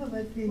yeah,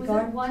 but we was got.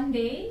 Was it one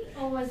day,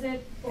 or was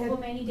it over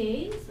many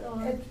days?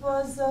 Or? It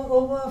was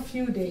over a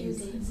few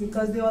days,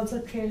 because they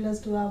also trailed us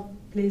to our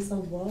place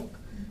of work,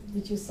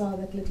 which you saw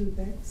that little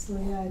bit. So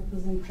yeah, it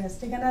was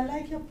interesting. And I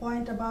like your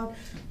point about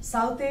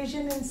South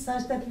Asian in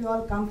such that we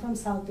all come from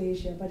South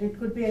Asia, but it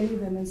could be any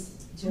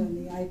women's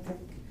journey, I think.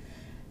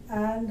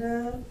 And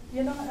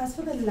as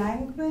for the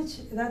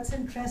language, that's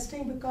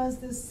interesting because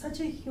there's such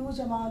a huge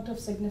amount of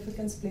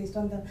significance placed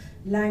on the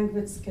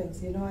language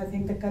skills. I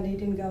think the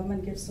Canadian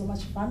government gives so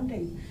much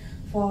funding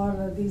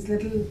for these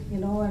little,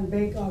 and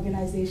big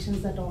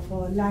organizations that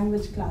offer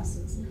language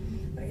classes.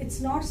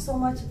 It's not so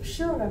much,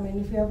 sure,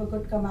 if you have a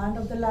good command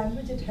of the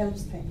language, it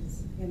helps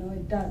things,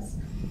 it does.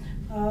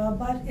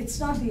 But it's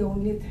not the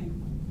only thing.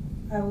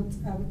 I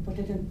would put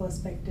it in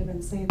perspective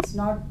and say it's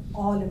not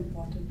all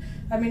important.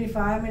 If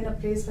I'm in a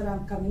place where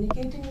I'm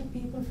communicating with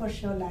people, for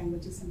sure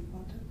language is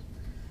important.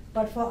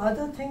 But for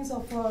other things,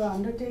 or for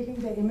undertaking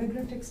the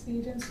immigrant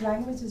experience,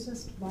 language is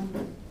just one.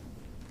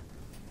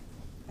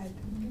 I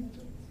think.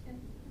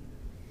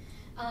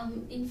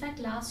 In fact,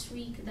 last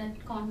week,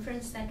 that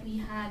conference that we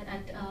had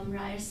at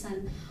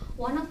Ryerson,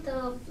 one of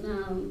the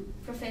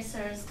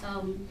professors,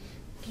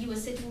 he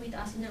was sitting with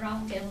us in the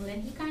round table,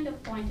 and he kind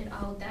of pointed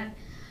out that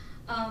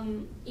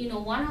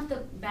one of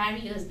the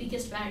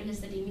biggest barriers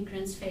that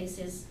immigrants face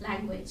is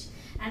language.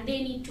 And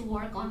they need to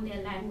work on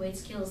their language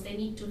skills. They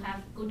need to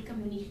have good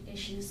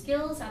communication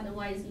skills,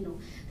 otherwise,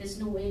 there's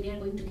no way they're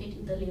going to get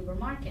into the labor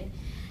market.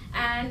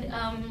 And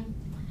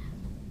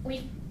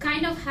we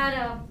kind of had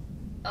a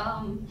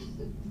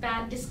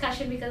bad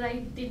discussion because I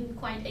didn't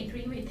quite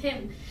agree with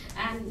him.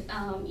 And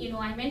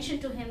I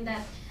mentioned to him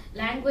that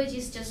language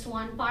is just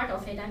one part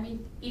of it. I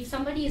mean, if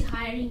somebody is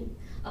hiring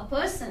a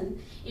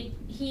person,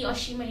 he or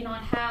she may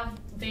not have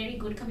very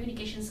good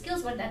communication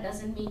skills, but that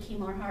doesn't make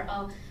him or her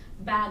a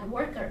bad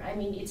worker. I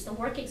mean, it's the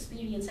work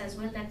experience as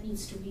well that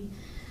needs to be.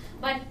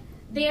 But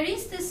there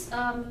is this,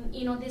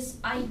 this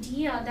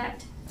idea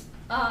that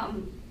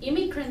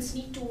immigrants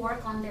need to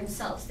work on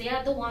themselves. They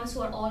are the ones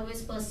who are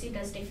always perceived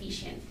as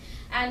deficient.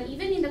 And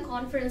even in the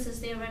conferences,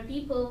 there were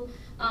people,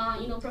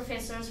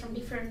 professors from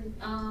different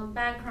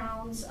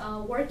backgrounds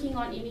working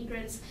on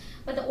immigrants.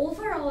 But the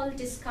overall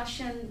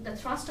discussion, the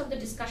thrust of the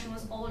discussion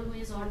was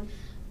always on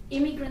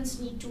immigrants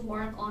need to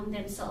work on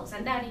themselves.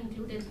 And that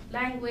included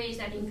language,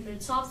 that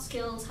included soft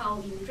skills,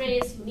 how you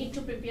dress, you need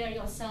to prepare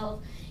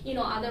yourself.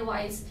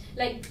 Otherwise,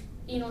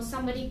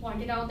 somebody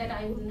pointed out that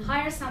I wouldn't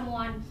hire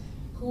someone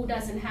who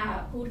doesn't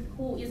have,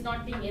 who is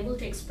not being able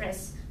to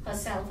express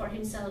herself or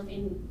himself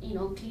in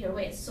clear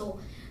ways. So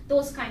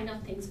those kind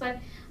of things. But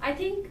I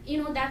think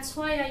that's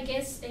why I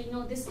guess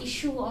this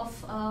issue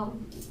of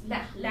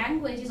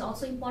language is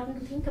also important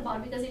to think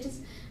about, because it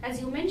is,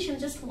 as you mentioned,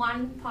 just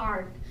one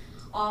part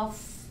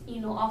of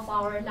of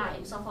our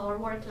lives, of our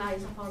work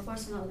lives, of our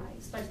personal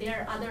lives. But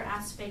there are other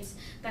aspects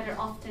that are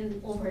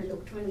often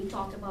overlooked when we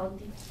talk about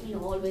the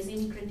always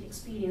immigrant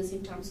experience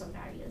in terms of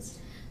barriers.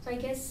 So I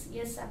guess,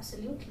 yes,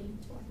 absolutely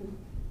important.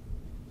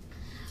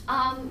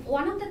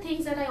 One of the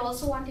things that I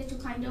also wanted to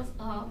kind of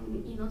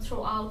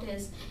throw out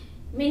is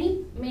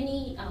many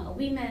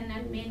women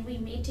and men we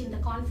met in the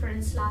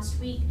conference last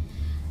week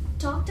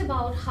talked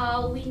about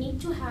how we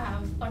need to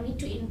have or need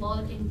to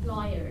involve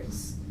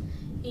employers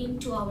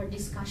into our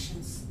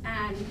discussions.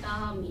 And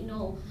I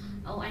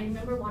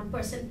remember one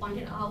person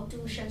pointed out to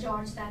Usha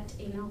George that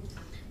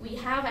we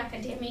have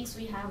academics,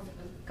 we have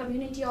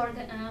community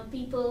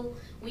people,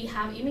 we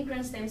have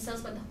immigrants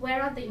themselves, but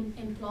where are the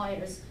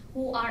employers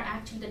who are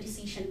actually the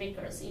decision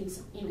makers in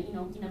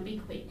a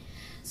big way?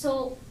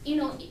 So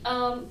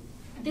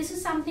this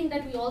is something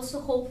that we also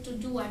hope to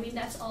do. I mean,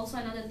 that's also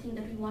another thing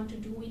that we want to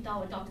do with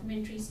our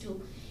documentaries,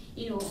 to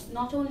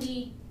not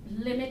only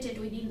limit it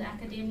within the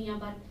academia,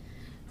 but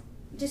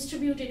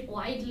distribute it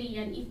widely,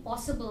 and if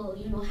possible,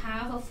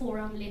 have a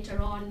forum later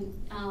on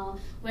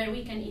where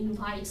we can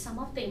invite some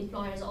of the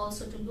employers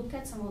also to look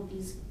at some of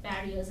these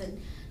barriers and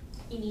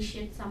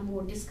initiate some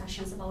more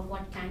discussions about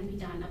what can be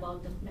done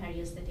about the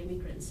barriers that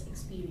immigrants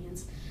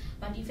experience.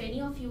 But if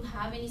any of you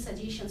have any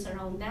suggestions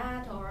around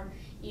that, or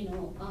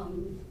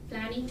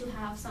planning to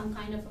have some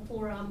kind of a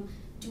forum,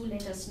 do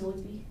let us know.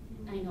 We'd be,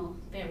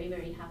 very,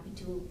 very happy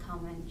to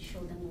come and show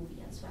the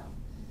movie as well.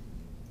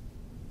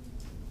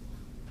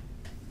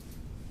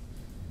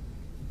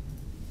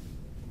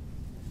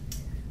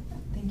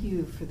 Thank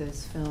you for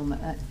this film.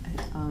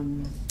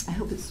 I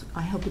hope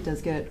it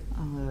does get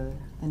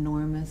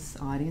enormous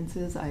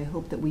audiences. I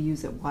hope that we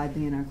use it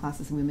widely in our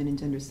classes in Women and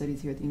Gender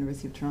Studies here at the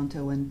University of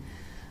Toronto, and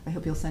I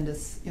hope you'll send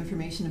us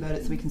information about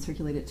it so we can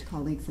circulate it to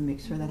colleagues and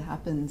make sure that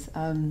happens.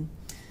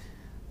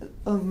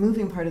 A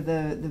moving part of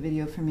the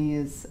video for me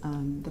is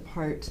the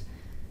part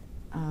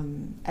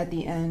at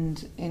the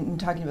end in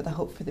talking about the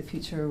hope for the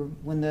future,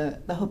 when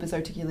the hope is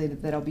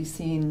articulated that I'll be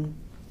seen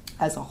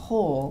as a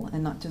whole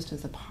and not just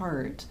as a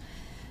part.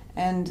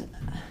 And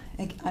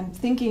I'm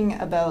thinking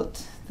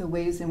about the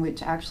ways in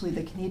which actually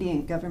the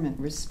Canadian government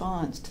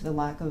responds to the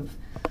lack of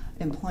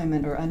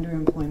employment or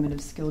underemployment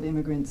of skilled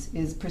immigrants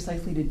is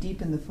precisely to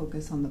deepen the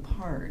focus on the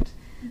part.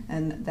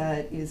 And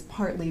that is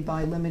partly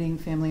by limiting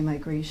family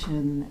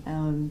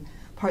migration,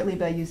 partly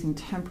by using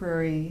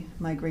temporary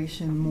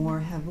migration more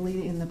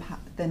heavily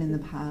than in the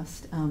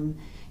past,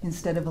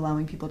 instead of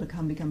allowing people to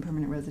become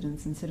permanent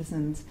residents and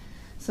citizens.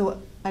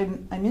 So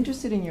I'm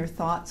interested in your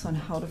thoughts on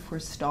how to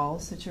forestall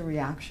such a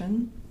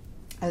reaction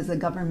as a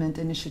government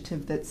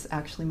initiative that's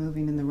actually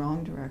moving in the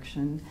wrong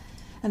direction.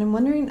 And I'm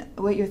wondering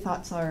what your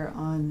thoughts are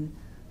on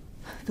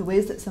the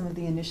ways that some of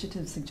the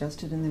initiatives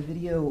suggested in the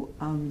video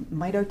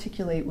might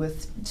articulate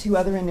with two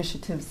other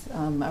initiatives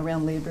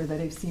around labor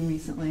that I've seen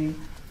recently.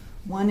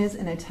 One is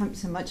an attempt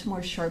to much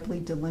more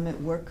sharply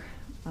delimit work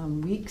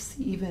weeks,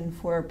 even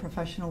for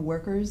professional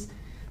workers,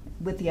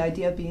 with the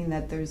idea being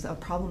that there's a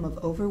problem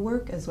of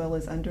overwork as well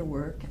as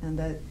underwork, and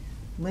that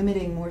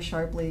limiting more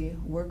sharply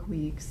work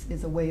weeks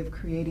is a way of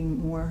creating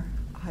more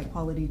high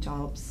quality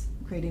jobs,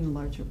 creating a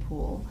larger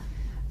pool.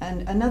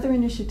 And another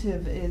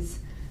initiative is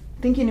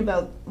thinking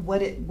about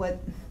what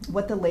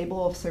the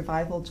label of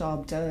survival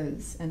job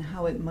does and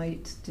how it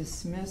might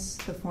dismiss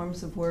the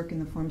forms of work and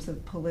the forms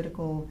of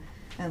political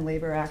and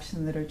labor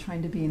action that are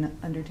trying to be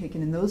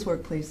undertaken in those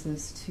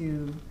workplaces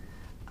to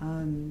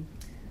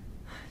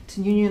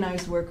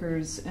unionize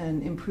workers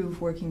and improve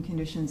working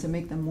conditions and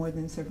make them more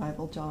than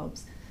survival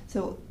jobs.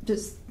 So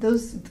just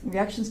those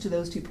reactions to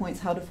those 2 points,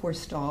 how to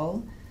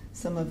forestall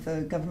some of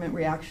the government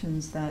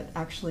reactions that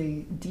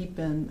actually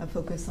deepen a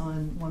focus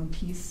on one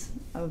piece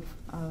of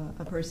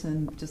a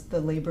person, just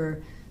the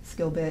labor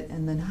skill bit,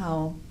 and then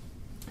how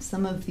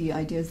some of the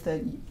ideas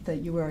that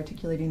you were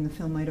articulating in the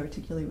film might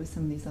articulate with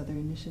some of these other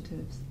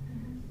initiatives.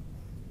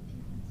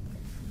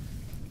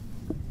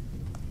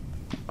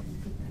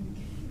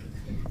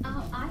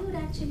 I would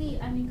actually,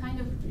 kind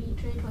of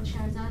reiterate what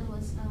Shahrzad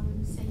was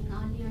saying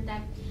earlier,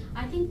 that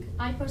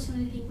I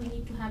personally think we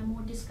need to have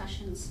more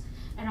discussions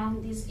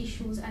around these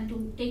issues and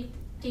to take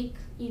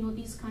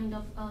these kind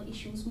of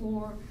issues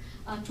more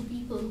to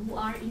people who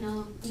are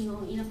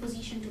in a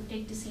position to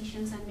take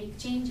decisions and make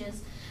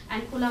changes,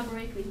 and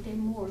collaborate with them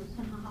more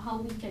on how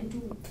we can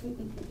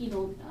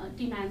do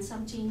demand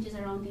some changes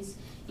around these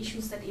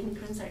issues that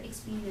immigrants are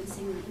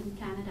experiencing in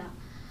Canada.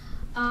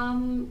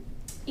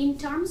 In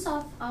terms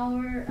of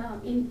our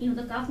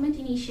the government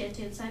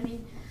initiatives,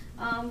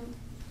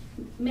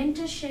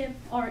 mentorship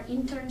or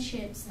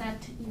internships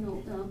that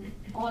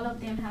all of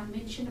them have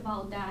mentioned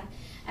about that,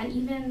 and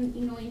even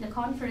in the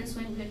conference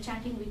when we were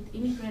chatting with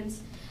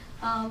immigrants,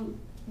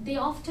 they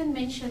often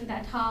mention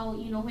that how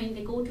when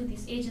they go to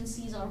these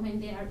agencies or when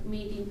they are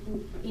made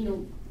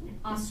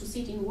asked to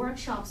sit in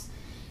workshops,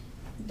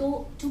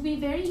 though to be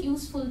very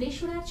useful, they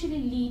should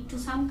actually lead to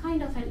some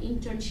kind of an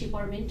internship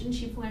or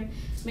mentorship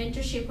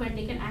where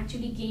they can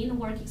actually gain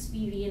work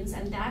experience,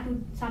 and that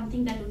would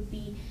something that would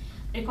be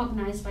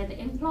recognized by the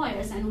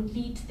employers and would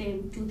lead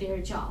them to their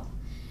job.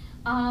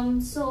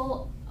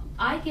 So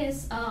I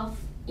guess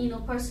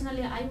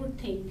personally I would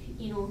think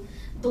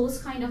those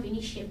kind of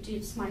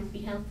initiatives might be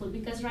helpful,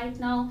 because right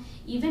now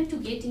even to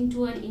get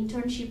into an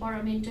internship or a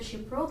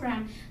mentorship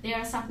program, there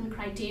are certain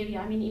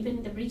criteria. Even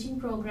in the bridging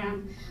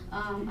program,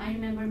 I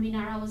remember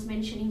Minara was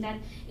mentioning that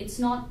it's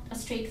not a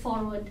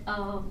straightforward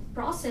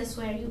process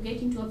where you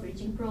get into a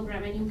bridging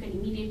program and you can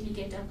immediately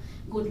get a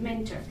good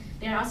mentor.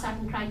 There are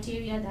certain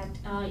criteria that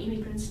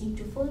immigrants need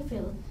to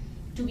fulfill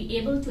to be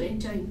able to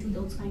enter into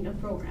those kind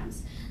of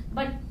programs.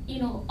 But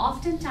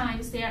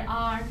oftentimes there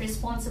are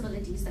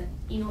responsibilities that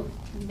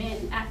men,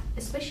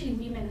 especially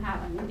women, have.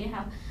 They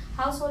have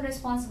household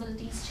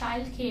responsibilities,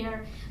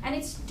 childcare, and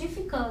it's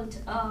difficult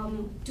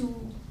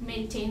to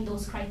maintain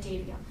those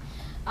criteria.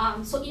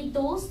 So if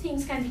those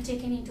things can be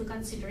taken into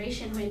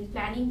consideration when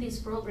planning these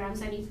programs,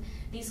 and if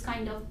these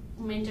kind of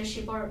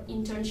mentorship or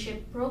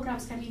internship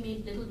programs can be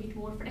made a little bit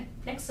more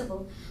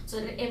flexible so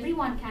that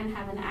everyone can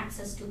have an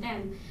access to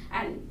them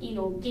and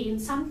gain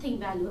something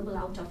valuable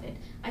out of it,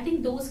 I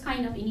think those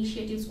kind of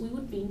initiatives we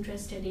would be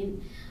interested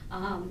in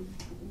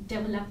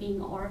developing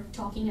or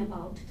talking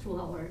about through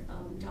our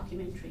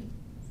documentary.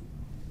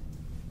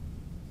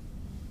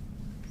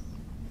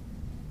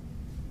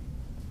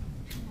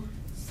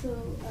 So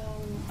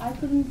I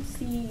couldn't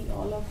see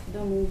all of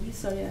the movies,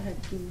 sorry, I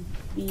had to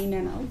be in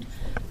and out,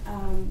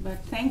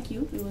 but thank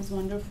you, it was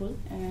wonderful.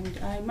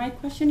 And my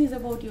question is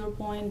about your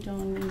point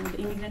on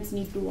the immigrants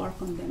need to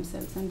work on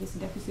themselves and this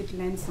deficit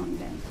lens on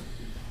them.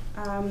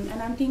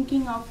 And I'm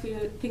thinking of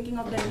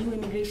the new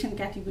immigration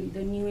category,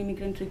 the new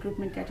immigrant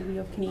recruitment category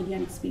of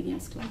Canadian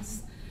experience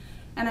class.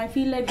 And I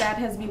feel like that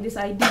has been this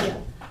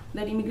idea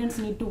that immigrants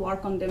need to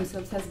work on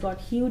themselves has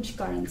got huge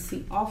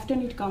currency.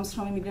 Often it comes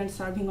from immigrant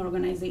serving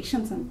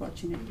organizations,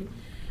 unfortunately.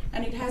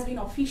 And it has been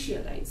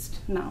officialized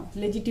now,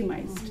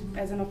 legitimized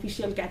as an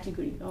official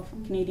category of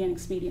Canadian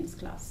experience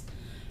class.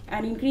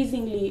 And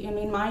increasingly,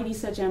 in my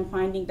research, I'm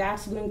finding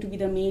that's going to be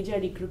the major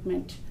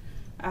recruitment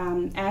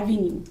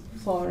avenue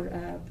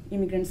for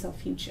immigrants of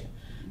future.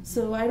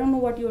 So I don't know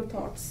what your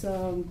thoughts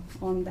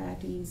on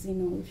that is.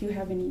 If you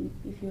have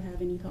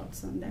any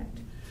thoughts on that.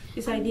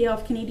 This idea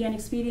of Canadian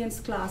experience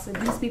class, and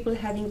these people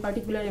having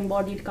particular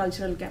embodied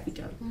cultural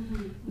capital,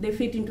 they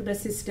fit into the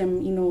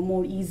system,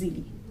 more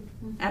easily,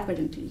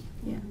 apparently.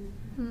 Yeah.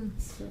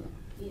 So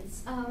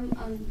yes,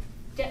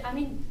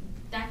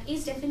 that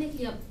is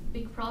definitely a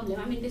big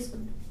problem. This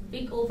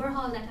big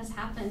overhaul that has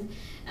happened,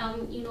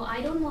 I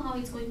don't know how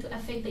it's going to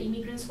affect the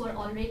immigrants who are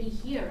already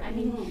here.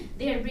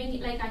 They are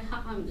bringing,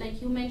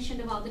 like you mentioned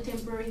about the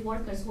temporary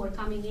workers who are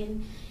coming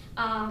in.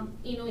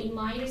 In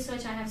my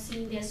research, I have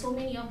seen there are so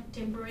many of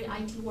temporary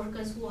IT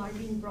workers who are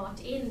being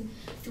brought in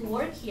to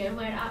work here,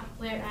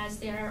 whereas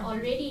there are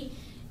already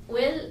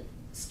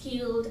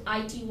well-skilled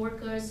IT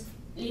workers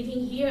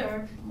living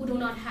here who do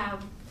not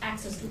have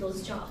access to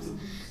those jobs.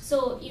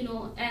 So,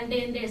 and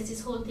then there's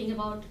this whole thing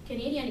about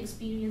Canadian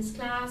experience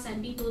class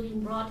and people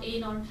being brought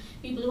in, or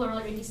people who are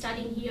already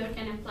studying here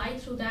can apply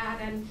through that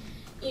and,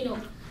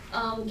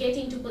 get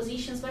into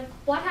positions. But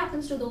what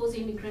happens to those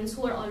immigrants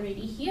who are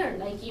already here?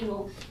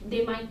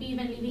 They might be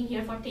even living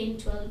here for 10,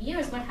 12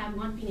 years, but have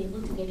not been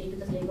able to get into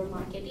the labor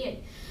market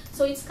yet.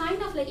 So it's kind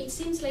of like, it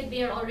seems like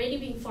they are already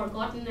being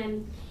forgotten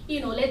and,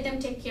 let them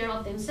take care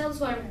of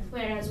themselves,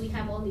 whereas we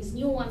have all these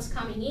new ones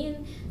coming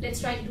in, let's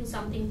try to do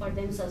something for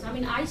themselves.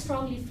 I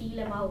strongly feel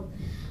about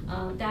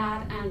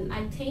that, and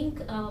I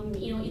think,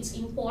 it's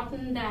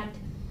important that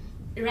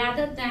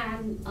rather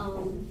than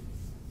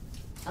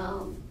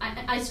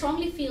I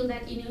strongly feel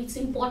that it's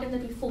important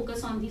that we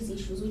focus on these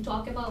issues. We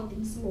talk about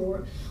these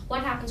more.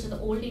 What happens to the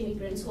old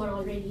immigrants who are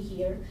already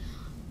here?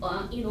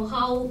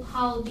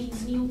 How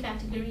these new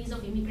categories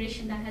of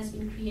immigration that has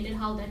been created,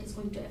 how that is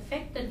going to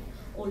affect the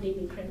old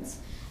immigrants,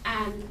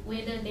 and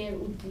whether there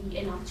would be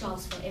enough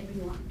jobs for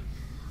everyone.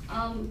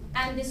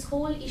 And this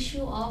whole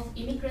issue of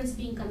immigrants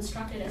being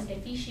constructed as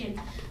deficient,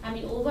 I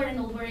mean, over and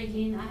over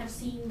again, I have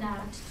seen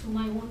that through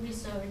my own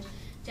research,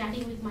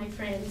 chatting with my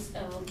friends.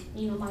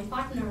 My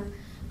partner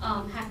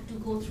had to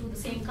go through the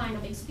same kind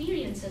of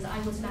experiences. I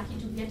was lucky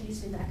to be at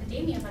least in the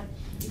academia, but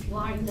if you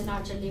are in the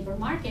larger labor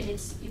market,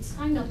 it's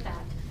kind of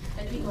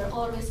that we were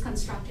always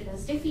constructed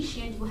as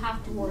deficient. You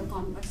have to work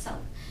on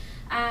yourself.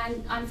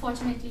 And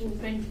unfortunately,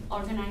 immigrant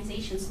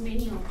organizations,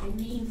 many of them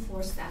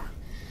reinforce that.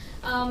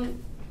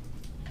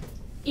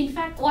 In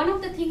fact, one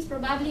of the things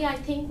probably I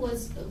think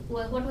was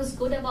what was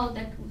good about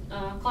that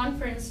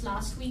conference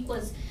last week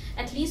was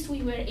at least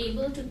we were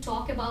able to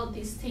talk about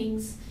these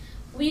things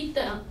with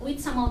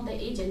some of the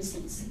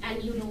agencies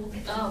and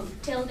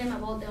tell them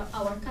about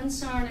our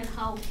concern and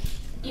how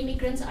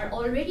immigrants are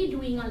already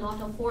doing a lot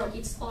of work.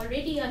 It's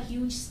already a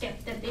huge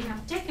step that they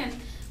have taken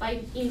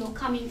by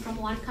coming from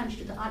one country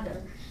to the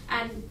other,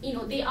 and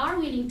they are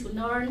willing to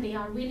learn. They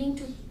are willing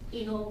to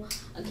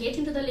get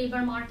into the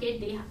labor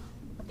market.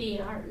 They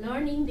are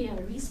learning. They are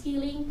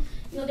reskilling.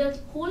 There's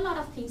a whole lot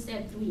of things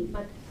they're doing,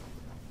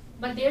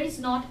 but there is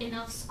not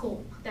enough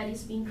scope that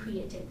is being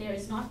created. There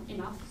is not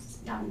enough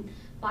done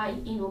by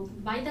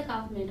the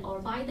government or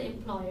by the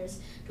employers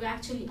to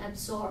actually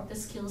absorb the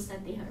skills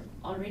that they are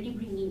already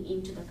bringing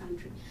into the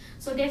country.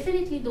 So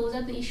definitely those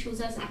are the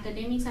issues as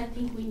academics I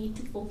think we need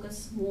to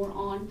focus more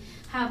on,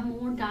 have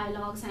more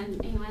dialogues, and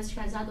as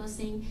Shahzad was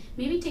saying,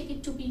 maybe take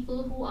it to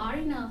people who are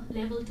in a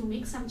level to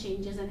make some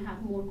changes and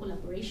have more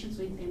collaborations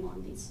with them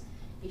on these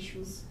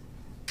issues.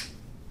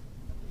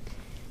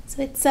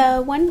 So it's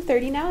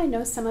 1:30 now. I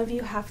know some of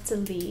you have to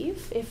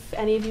leave. If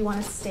any of you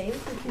want to stay, we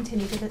can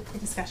continue the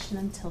discussion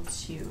until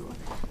 2.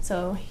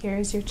 So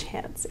here's your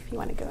chance if you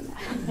want to go now.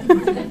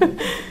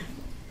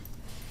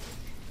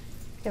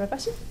 You have a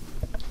question?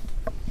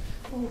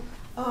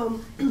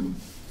 Well,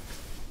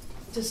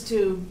 just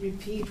to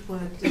repeat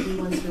what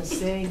everyone's been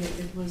saying,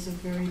 it was a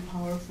very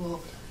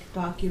powerful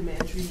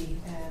documentary,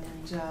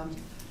 and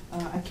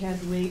I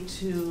can't wait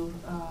to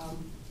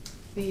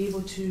be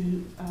able to,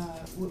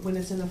 when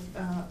it's in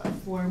a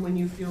forum when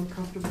you feel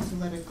comfortable to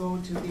let it go,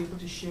 to be able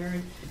to share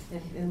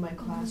it in my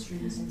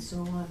classrooms and so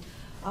on.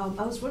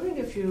 I was wondering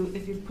if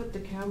you put the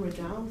camera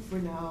down for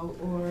now,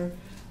 or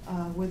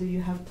whether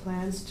you have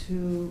plans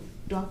to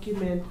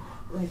document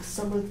like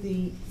some of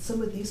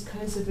these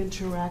kinds of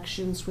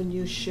interactions when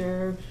you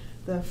share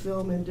the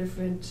film in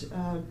different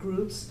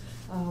groups,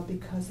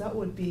 because that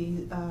would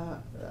be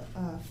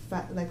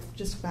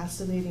just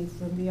fascinating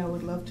for me. I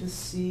would love to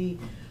see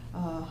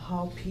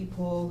how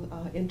people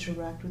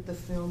interact with the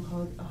film,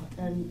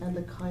 and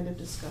the kind of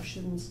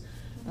discussions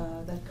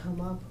that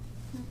come up.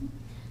 Mm-hmm.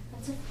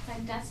 That's a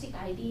fantastic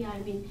idea. I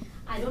mean,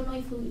 I don't know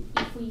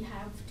if we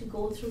have to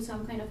go through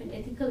some kind of an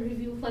ethical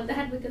review for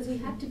that, because we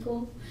had to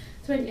go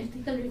through an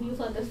ethical review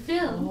for the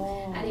film,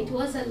 and it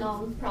was a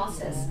long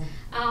process.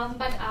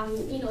 But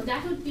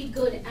that would be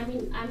good. I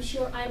mean, I'm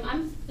sure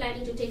I'm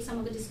planning to take some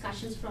of the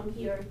discussions from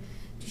here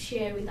to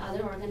share with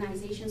other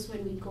organizations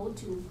when we go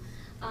to.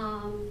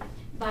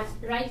 But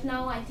right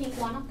now, I think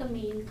one of the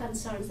main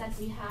concerns that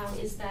we have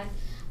is that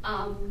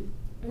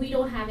we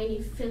don't have any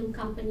film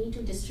company to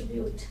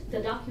distribute the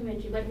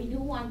documentary, but we do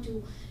want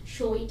to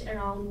show it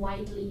around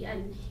widely,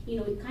 and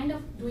kind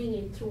of doing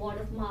it through word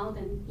of mouth,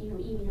 and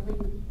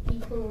emailing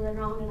people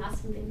around and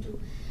asking them to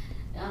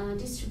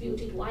distribute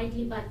it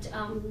widely. But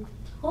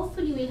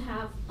hopefully we'll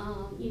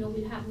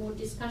have more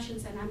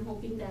discussions, and I'm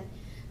hoping that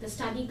the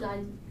study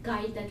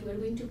guide that we're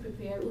going to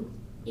prepare would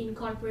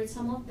incorporate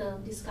some of the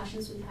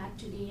discussions we had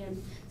today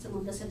and some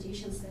of the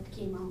suggestions that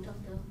came out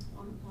of the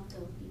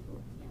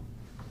people. Yeah.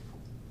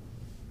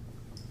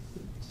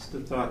 Just a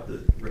thought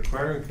that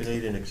requiring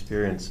Canadian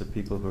experience of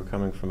people who are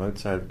coming from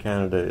outside of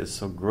Canada is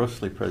so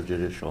grossly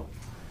prejudicial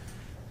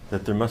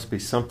that there must be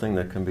something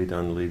that can be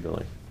done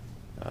legally,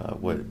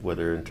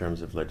 whether in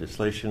terms of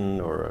legislation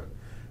or a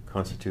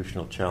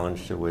constitutional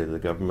challenge to the way the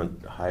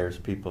government hires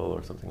people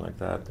or something like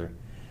that. There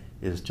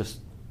is just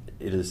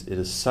it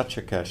is such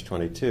a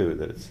catch-22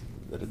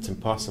 that it's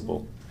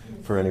impossible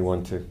for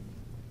anyone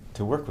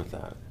to work with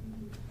that.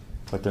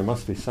 But there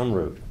must be some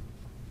route.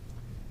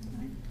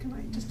 Can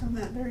I just on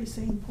that very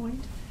same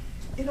point?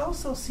 It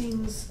also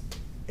seems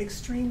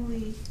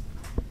extremely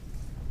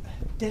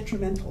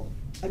detrimental.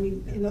 I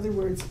mean, in other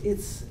words,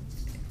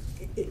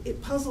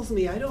 it puzzles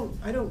me. I don't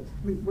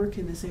work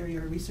in this area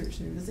or research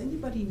there. Does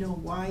anybody know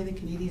why the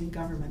Canadian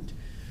government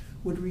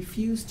would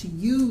refuse to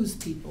use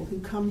people who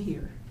come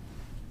here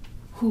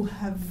who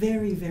have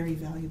very, very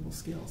valuable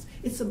skills?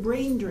 It's a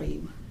brain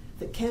drain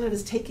that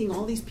Canada's taking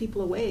all these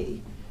people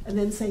away and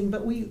then saying,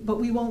 but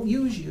we won't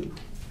use you.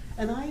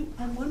 And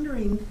I'm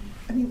wondering,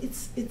 I mean,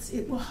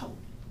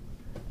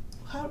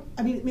 how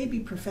I mean, it may be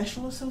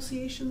professional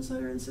associations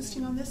that are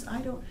insisting on this.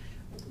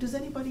 Does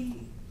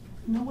anybody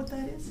know what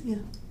that is? Yeah.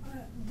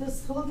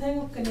 This whole thing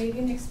of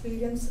Canadian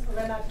experience,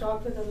 when I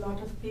talked with a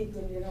lot of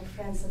people,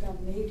 friends that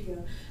I've made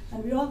here,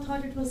 and we all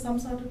thought it was some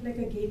sort of like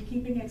a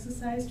gatekeeping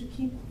exercise to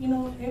keep,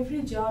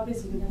 every job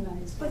is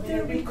unionized. But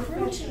they're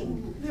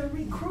recruiting. They're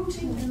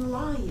recruiting and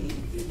lying.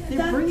 They're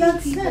That's bringing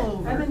people it.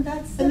 over. I mean,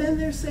 that's and it. then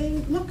they're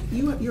saying, look,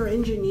 you're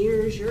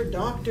engineers, you're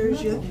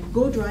doctors, you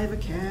go drive a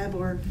cab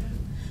or...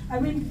 I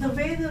mean, the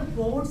way the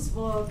boards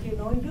work,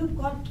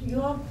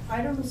 you're,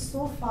 I don't know,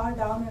 so far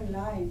down in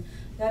line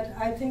that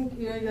I think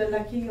you're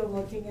lucky you're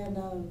working in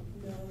the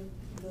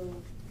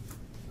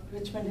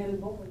Richmond Hill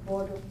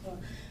Board of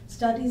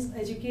Studies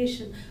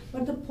Education.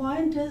 But the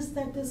point is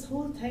that this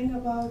whole thing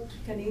about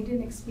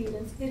Canadian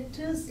experience, it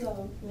is,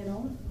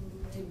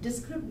 it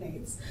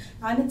discriminates,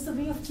 and it's a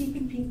way of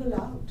keeping people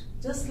out.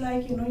 Just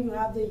like, you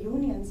have the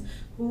unions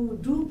who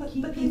do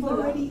keep but people they've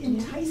already out.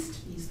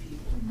 enticed these people.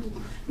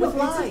 No, With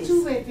it's lies. a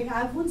two-way thing.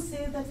 I wouldn't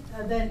say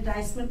that the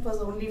enticement was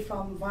only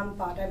from one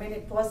part. I mean,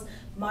 it was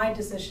my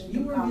decision You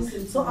to were come.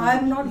 misinformed. So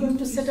I'm not going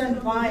to You sit said and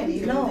on the whine.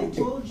 video, No. They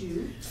told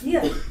you.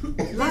 Yeah. They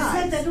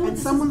said that, And this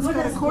is someone's good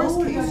got a as course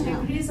gold, for you your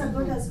now. degrees are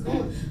good as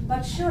gold.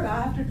 But sure,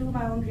 I have to do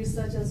my own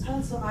research as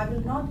well, so I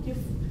will not give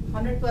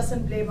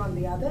 100% blame on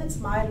the other. It's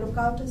my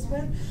lookout as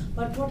well.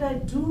 But what I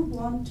do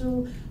want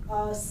to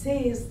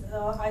say is,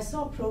 I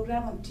saw a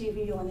program on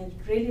TV on it,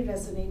 really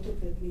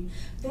resonated with me.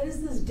 There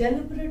is this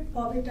deliberate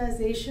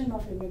povertization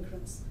of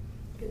immigrants.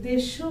 They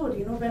showed,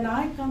 when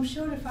I come,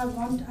 sure, if I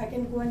want, I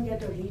can go and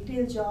get a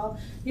retail job.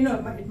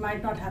 It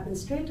might not happen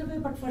straight away,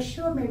 but for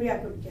sure, maybe I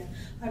could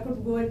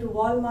go into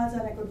Walmart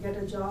and I could get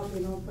a job,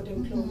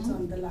 putting clothes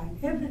on the line,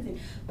 everything.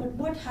 But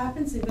what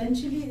happens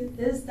eventually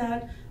is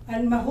that,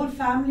 and my whole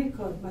family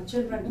could, my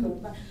children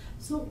could,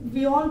 so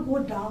we all go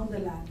down the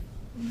ladder.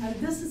 And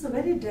this is a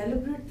very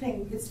deliberate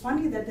thing. It's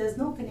funny that there's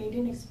no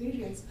Canadian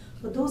experience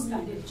for those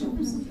kind of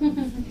jobs.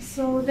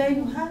 So there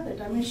you have it.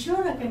 I mean,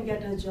 sure, I can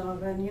get a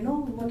job, and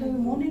what are you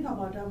moaning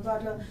about? I've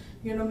got a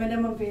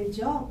minimum wage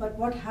job. But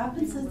what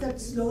happens is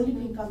that slowly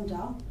we come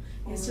down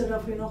instead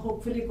of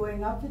hopefully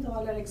going up with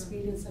all our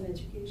experience and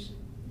education.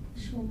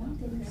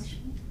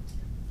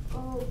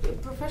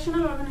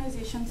 Professional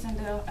organizations and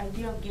the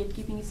idea of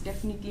gatekeeping is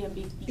definitely a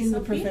big piece In the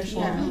of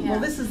professional. it. Well,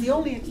 this is the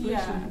only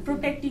explanation. Yeah,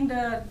 protecting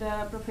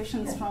the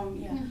professions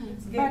from,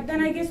 But then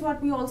I guess what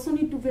we also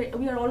need to,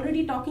 we are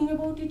already talking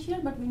about it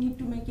here, but we need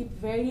to make it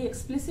very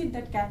explicit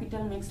that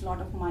capital makes a lot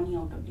of money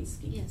out of this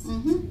scheme. Yes.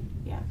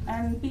 Yeah,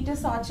 and Peter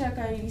Sawchuk,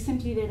 I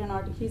recently read an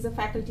article, he's a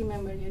faculty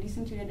member here, I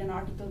recently read an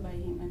article by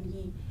him,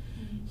 and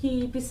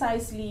he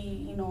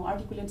precisely,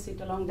 articulates it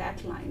along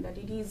that line, that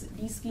it is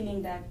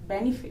de-skilling that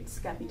benefits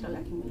capital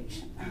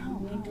accumulation.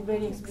 And we need to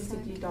very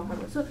explicitly talk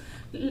about it. So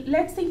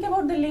let's think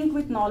about the link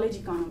with knowledge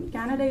economy.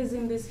 Canada is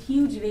in this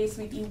huge race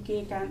with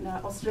UK, Canada,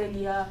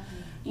 Australia,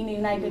 in the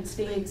United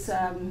States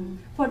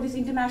for this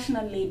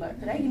international labor,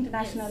 right?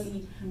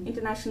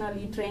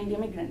 Internationally trained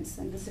immigrants,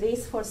 and this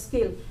race for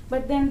skill.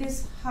 But then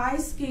this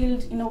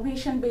high-skilled,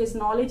 innovation-based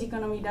knowledge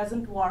economy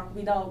doesn't work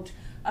without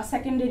a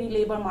secondary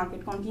labor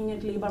market,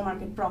 contingent labor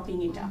market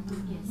propping it up.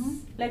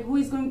 Like, who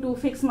is going to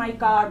fix my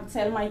car,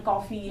 sell my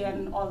coffee,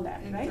 and all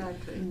that, right?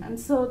 Exactly. And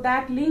so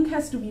that link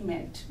has to be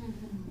met.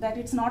 That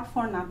it's not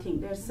for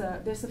nothing. There's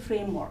a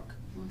framework.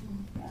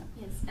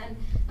 Yes, and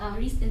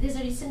there's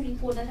a recent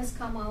report that has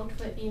come out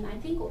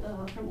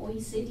from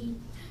OECD,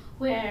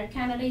 where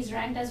Canada is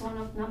ranked as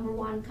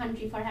 #1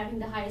 country for having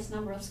the highest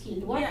number of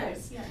skilled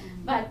workers.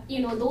 But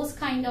those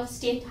kind of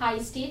high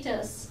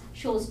status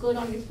shows good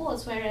on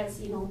reports, whereas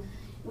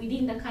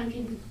within the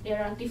country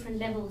there are different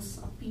levels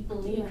of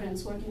people,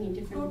 immigrants working in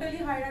different. Totally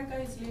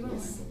hierarchized labor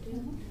market.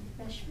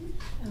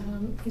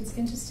 It's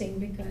interesting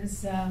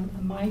because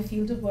my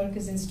field of work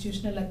is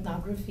institutional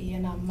ethnography,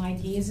 and my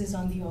gaze is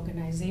on the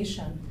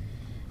organization.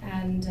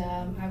 And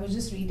I was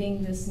just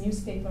reading this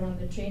newspaper on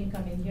the train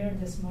coming here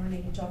this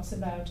morning. It talks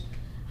about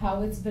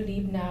how it's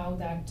believed now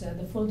that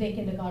the full-day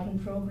kindergarten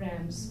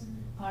programs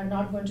are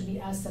not going to be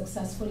as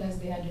successful as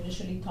they had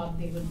initially thought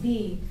they would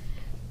be.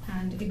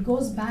 And it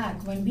goes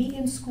back, when we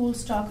in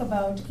schools talk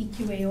about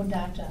EQAO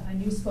data,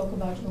 and you spoke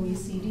about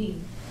OECD,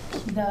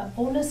 the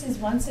onus is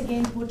once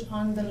again put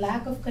on the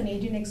lack of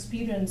Canadian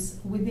experience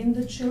within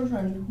the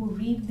children who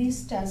read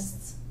these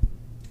tests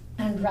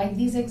and write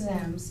these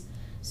exams.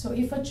 So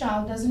if a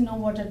child doesn't know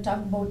what a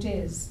tugboat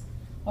is,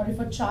 or if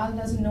a child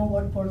doesn't know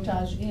what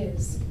portage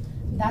is,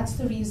 that's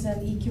the reason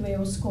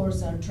EQAO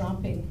scores are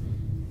dropping.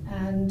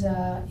 And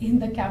in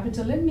the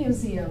Capitoline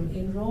Museum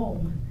in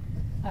Rome,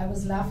 I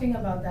was laughing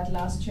about that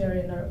last year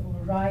in a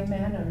wry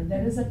manner.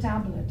 There is a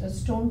tablet, a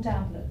stone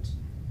tablet,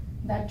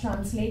 that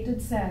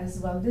translated says,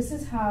 well, this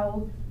is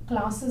how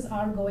classes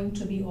are going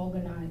to be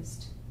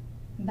organized.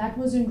 That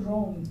was in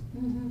Rome,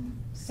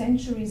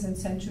 centuries and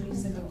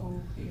centuries ago.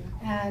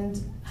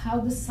 And how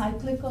the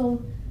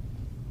cyclical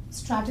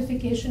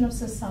stratification of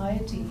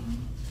society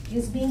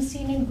is being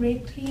seen in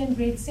grade 3 and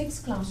grade 6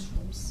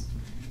 classrooms.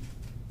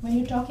 When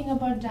you're talking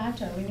about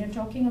data, when you're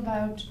talking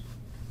about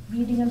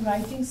reading and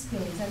writing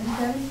skills, and in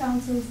parent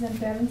councils, then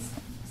parents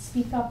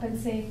speak up and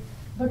say,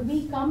 But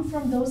we come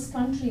from those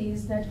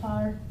countries that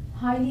are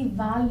highly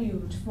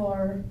valued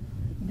for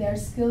their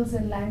skills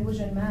in language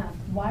and math.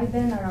 Why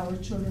then are our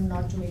children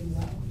not doing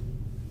well?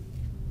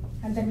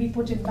 And then we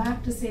put it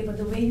back to say, but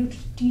the way you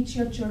teach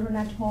your children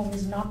at home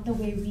is not the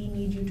way we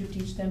need you to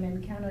teach them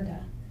in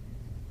Canada.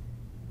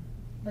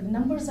 But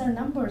numbers are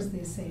numbers,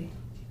 they say.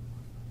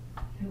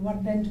 And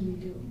what then do we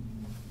do,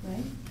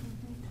 right?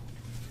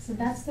 So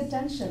that's the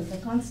tension, the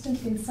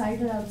constant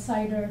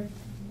insider-outsider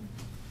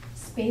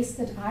space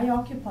that I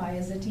occupy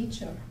as a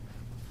teacher.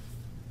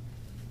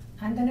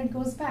 And then it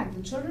goes back.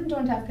 The children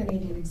don't have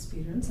Canadian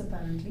experience,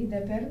 apparently.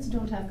 Their parents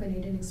don't have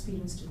Canadian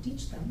experience to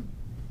teach them.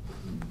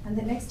 And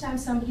the next time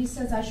somebody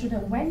says I should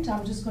have went,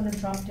 I'm just going to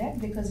drop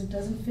dead because it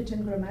doesn't fit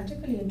in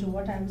grammatically into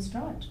what I was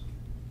taught.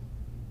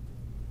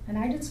 And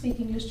I didn't speak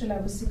English till I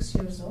was 6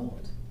 years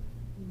old.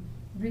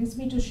 Brings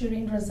me to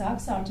Shireen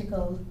Razak's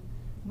article,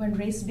 When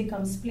Race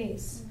Becomes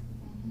Place.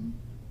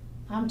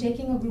 I'm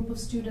taking a group of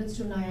students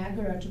to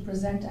Niagara to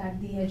present at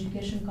the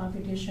Education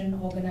Competition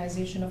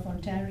Organization of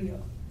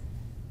Ontario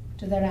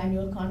to their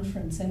annual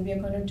conference, and we are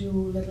going to do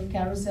little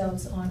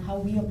carousels on how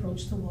we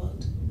approach the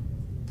world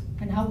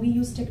and how we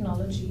use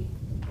technology.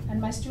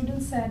 And my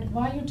students said,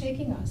 why are you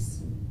taking us?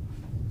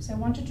 So I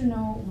wanted to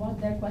know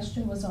what their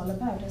question was all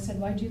about. I said,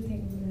 why do you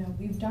think,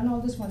 we've done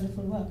all this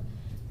wonderful work.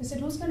 They said,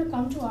 who's going to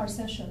come to our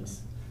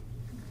sessions?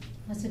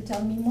 I said,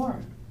 tell me more.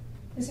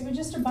 They said, we're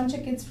just a bunch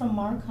of kids from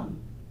Markham.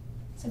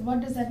 I said,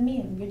 what does that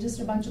mean? We're just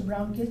a bunch of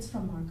brown kids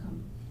from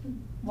Markham.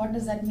 What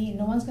does that mean?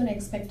 No one's going to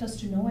expect us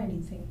to know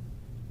anything.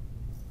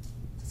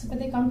 So, but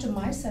they come to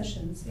my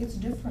sessions. It's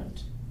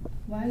different.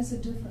 Why is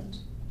it different?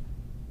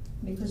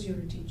 Because you're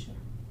a teacher.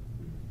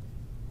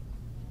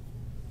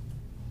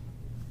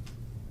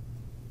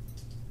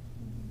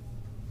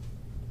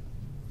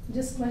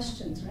 Just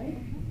questions, right?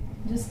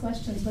 Just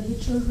questions, but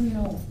the children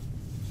know.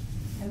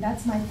 And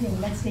that's my thing.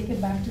 Let's take it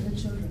back to the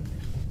children.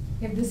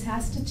 If this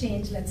has to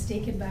change, let's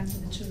take it back to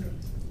the children.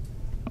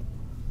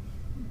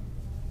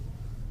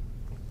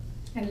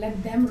 And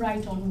let them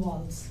write on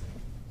walls.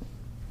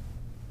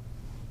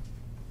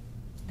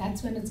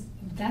 That's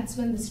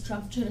when the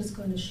structure is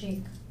going to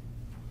shake.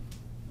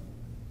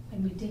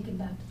 And we take it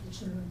back to the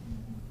children.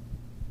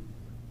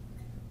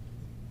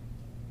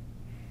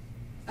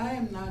 I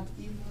am not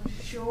even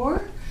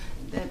sure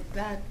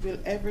that will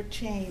ever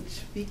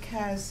change,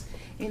 because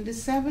in the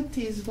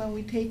 70s, when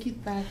we take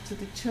it back to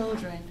the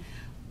children,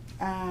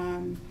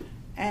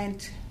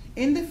 and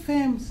in the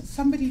film,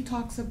 somebody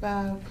talks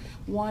about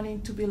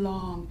wanting to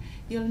belong.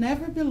 You'll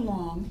never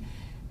belong,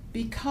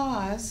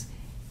 because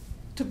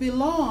to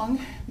belong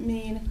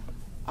means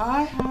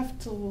I have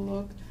to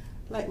look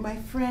like my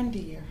friend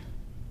here.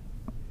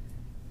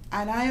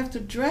 And I have to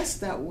dress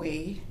that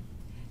way,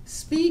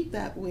 speak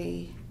that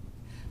way,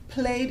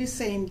 play the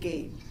same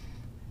game.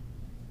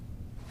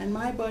 And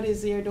my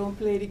buddies here don't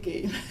play the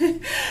game.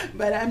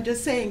 But I'm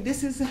just saying,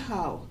 this is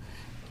how.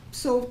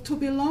 So to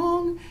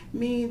belong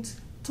means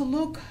to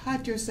look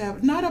at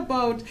yourself, not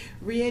about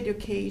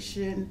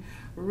re-education,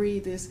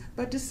 read this,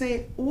 but to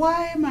say,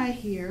 why am I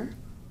here?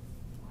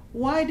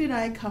 Why did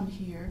I come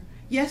here?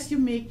 Yes, you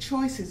make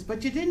choices,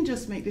 but you didn't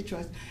just make the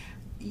choice.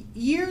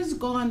 Years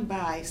gone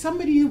by,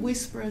 somebody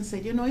whispered and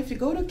said, if you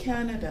go to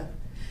Canada,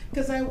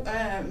 because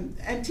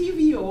at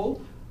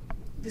TVO,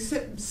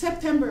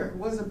 September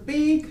was a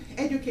big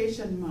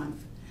education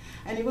month,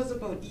 and it was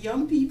about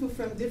young people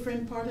from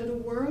different parts of the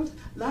world.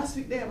 Last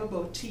week they have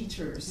about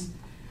teachers.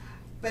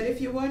 But if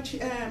you watch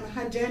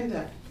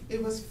Agenda,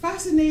 it was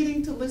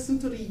fascinating to listen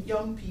to the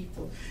young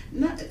people.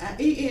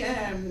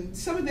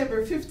 Some of them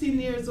are 15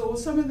 years old,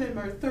 some of them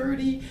are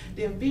 30,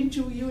 they have been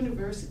to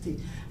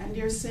university, and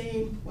they're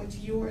saying what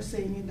you are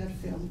saying in that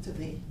film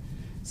today.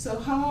 So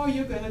how are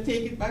you going to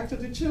take it back to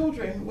the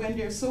children when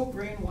they're so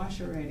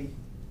brainwashed already?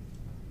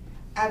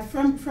 And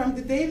from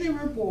the day they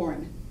were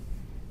born,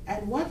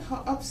 and what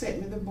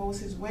upset me the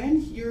most is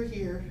when you're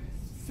here,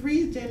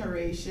 3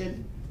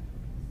 generations,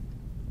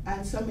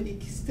 and somebody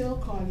still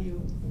call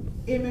you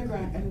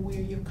immigrant and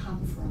where you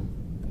come from.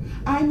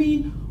 I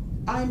mean,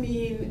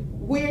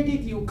 where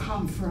did you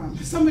come from?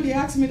 Somebody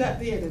asked me that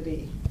the other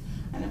day.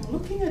 And I'm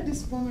looking at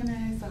this woman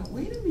and I thought,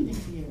 wait a minute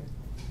here.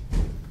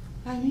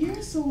 I'm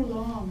here so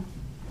long.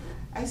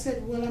 I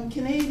said, well, I'm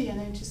Canadian.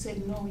 And she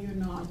said, no, you're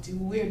not.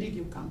 Where did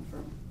you come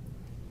from?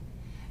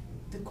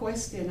 The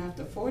question,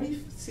 after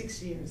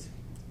 46 years,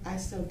 I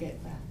still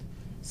get that.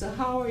 So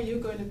how are you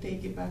going to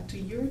take it back to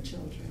your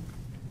children?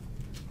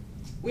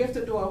 We have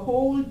to do a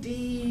whole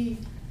to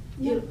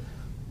get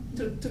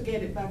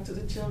it back to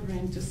the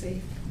children, to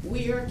say,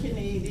 we are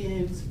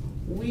Canadians,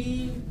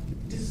 we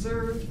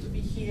deserve to be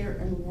here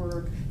and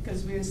work,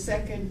 because we're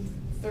 2nd,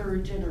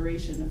 3rd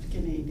generation of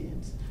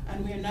Canadians,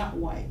 and we're not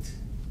white.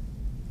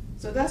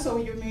 So that's how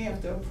you may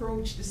have to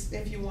approach this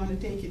if you want to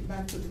take it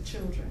back to the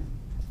children.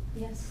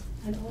 Yes,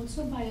 and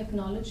also by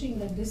acknowledging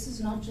that this is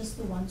not just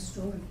the one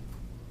story.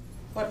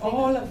 but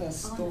all of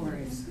us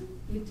stories.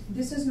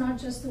 This is not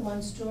just the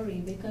one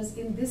story, because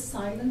in this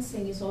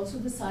silencing is also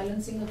the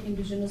silencing of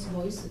indigenous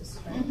voices,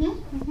 right?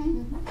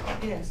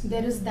 Yes.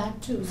 There is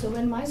that too. So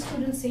when my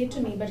students say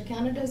to me, but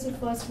Canada is a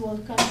first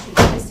world country,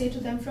 I say to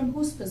them, from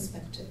whose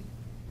perspective?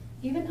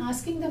 Even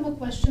asking them a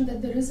question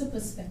that there is a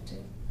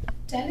perspective.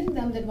 Telling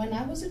them that when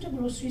I was at a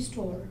grocery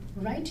store,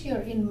 right here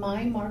in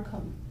my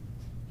Markham,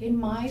 in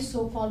my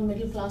so-called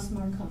middle class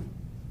Markham,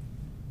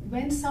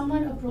 when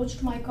someone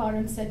approached my car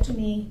and said to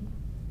me,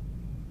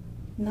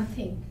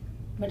 nothing,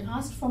 but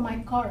asked for my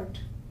cart,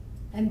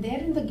 and there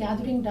in the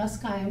gathering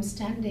dusk I am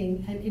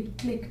standing, and it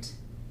clicked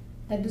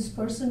that this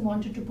person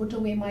wanted to put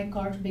away my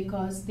cart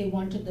because they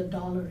wanted the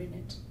dollar in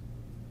it.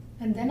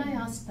 And then I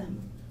asked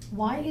them,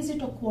 why is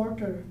it a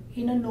quarter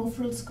in a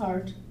no-frills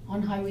cart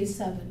on Highway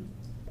 7?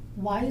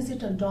 Why is it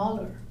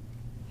 $1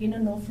 in a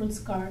no-frills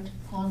cart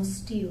on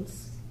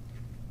Steeles?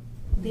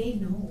 They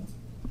know.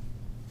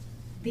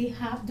 They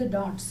have the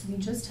dots. We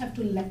just have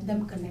to let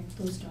them connect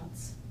those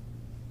dots.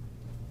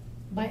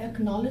 By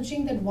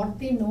acknowledging that what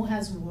they know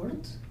has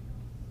worth,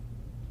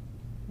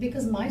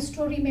 because my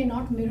story may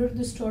not mirror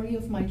the story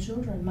of my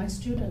children, my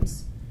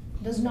students,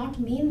 does not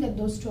mean that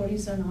those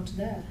stories are not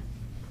there.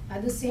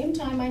 At the same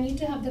time, I need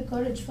to have the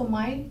courage for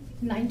my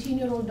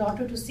 19-year-old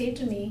daughter to say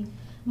to me,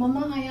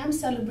 Mama, I am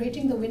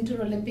celebrating the Winter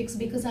Olympics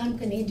because I'm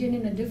Canadian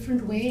in a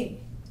different way.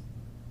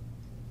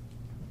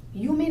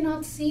 You may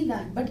not see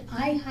that, but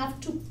I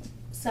have to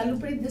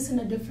celebrate this in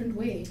a different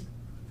way.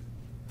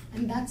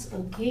 And that's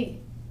okay.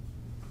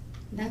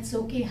 That's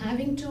okay,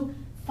 having to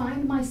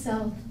find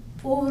myself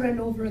over and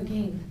over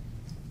again.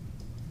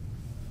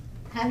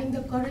 Having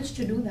the courage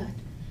to do that.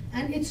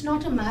 And it's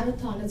not a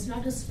marathon, it's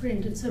not a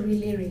sprint, it's a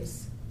relay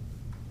race.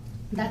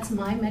 That's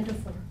my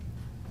metaphor.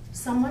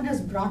 Someone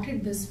has brought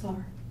it this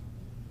far.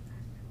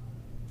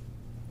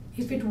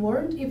 If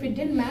it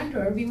didn't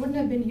matter, we wouldn't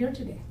have been here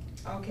today.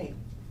 Okay.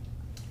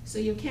 So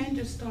you can't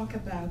just talk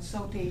about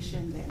South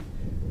Asian then,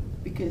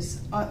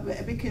 because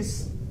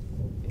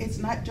it's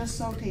not just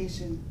South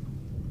Asian.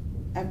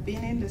 I've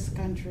been in this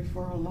country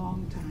for a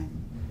long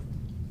time.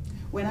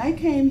 When I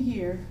came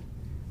here,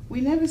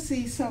 we never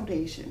see South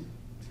Asian.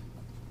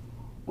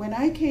 When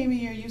I came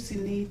here, you see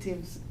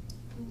natives,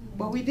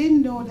 but we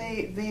didn't know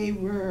they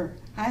were.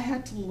 I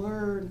had to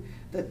learn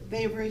that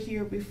they were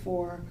here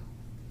before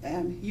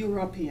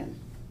European.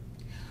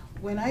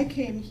 When I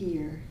came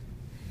here,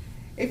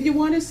 if you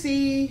want to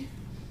see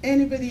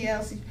anybody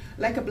else,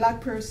 like a black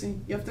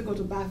person, you have to go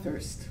to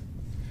Bathurst.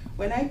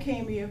 When I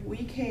came here, we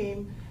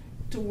came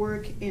to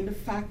work in the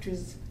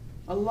factories.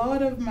 A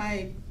lot of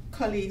my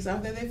colleagues,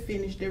 after they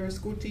finished, they were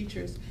school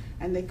teachers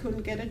and they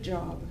couldn't get a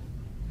job.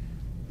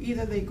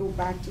 Either they go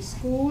back to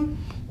school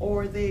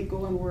or they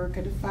go and work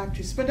at the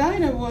factory.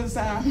 Spadina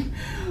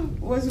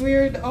was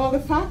where all the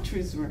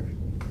factories were.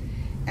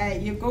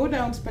 You go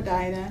down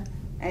Spadina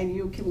and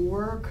you can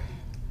work,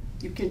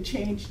 you can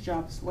change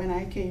jobs. When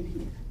I came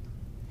here.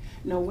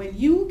 Now when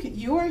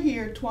you're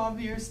here 12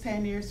 years,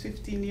 10 years,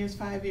 15 years,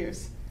 5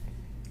 years,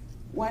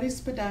 what does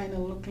Spadina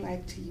look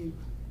like to you?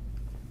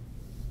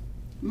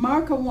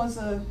 Markham was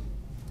a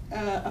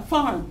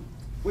farm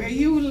where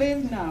you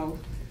live now.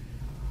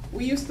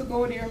 We used to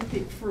go there and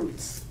pick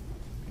fruits.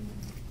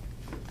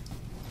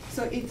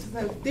 So it's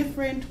a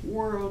different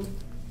world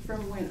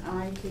from when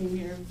I came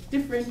here,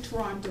 different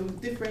Toronto,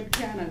 different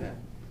Canada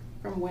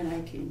from when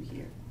I came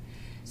here.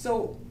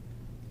 So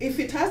if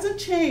it hasn't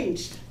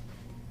changed,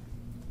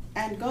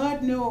 and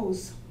God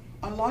knows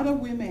a lot of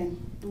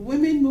women, the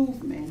women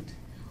movement,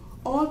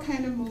 all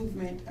kind of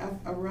movement have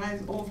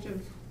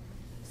arisen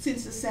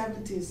since the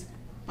 70s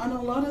on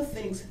a lot of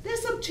things.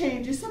 There's some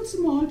changes, some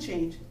small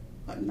change,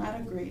 but not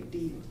a great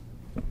deal.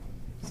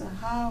 So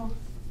how,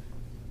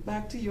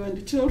 back to you and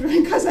the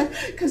children, because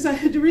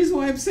the reason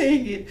why I'm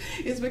saying it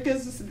is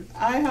because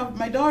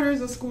my daughter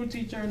is a school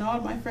teacher and all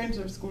my friends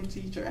are school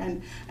teacher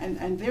and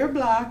they're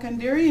black and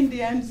they're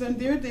Indians and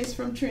they're this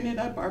from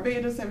Trinidad,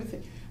 Barbados,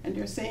 everything. And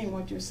they're saying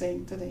what you're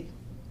saying today.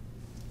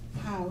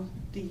 How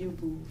do you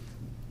move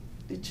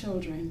the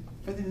children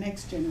for the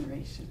next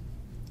generation?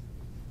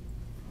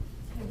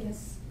 I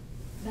guess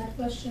that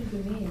question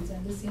remains.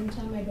 At the same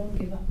time, I don't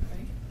give up,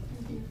 right?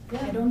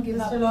 Yeah, I don't give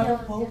up. A lot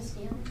of hope.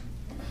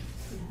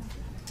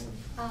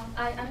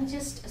 I'm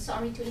just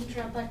sorry to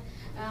interrupt, but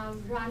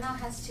Rana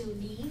has to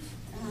leave.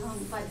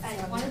 But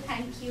I want to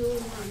thank you,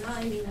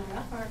 Rana and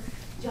Inara, for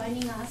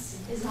joining us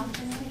this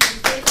afternoon. It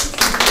was great to see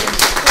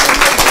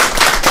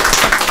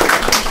you.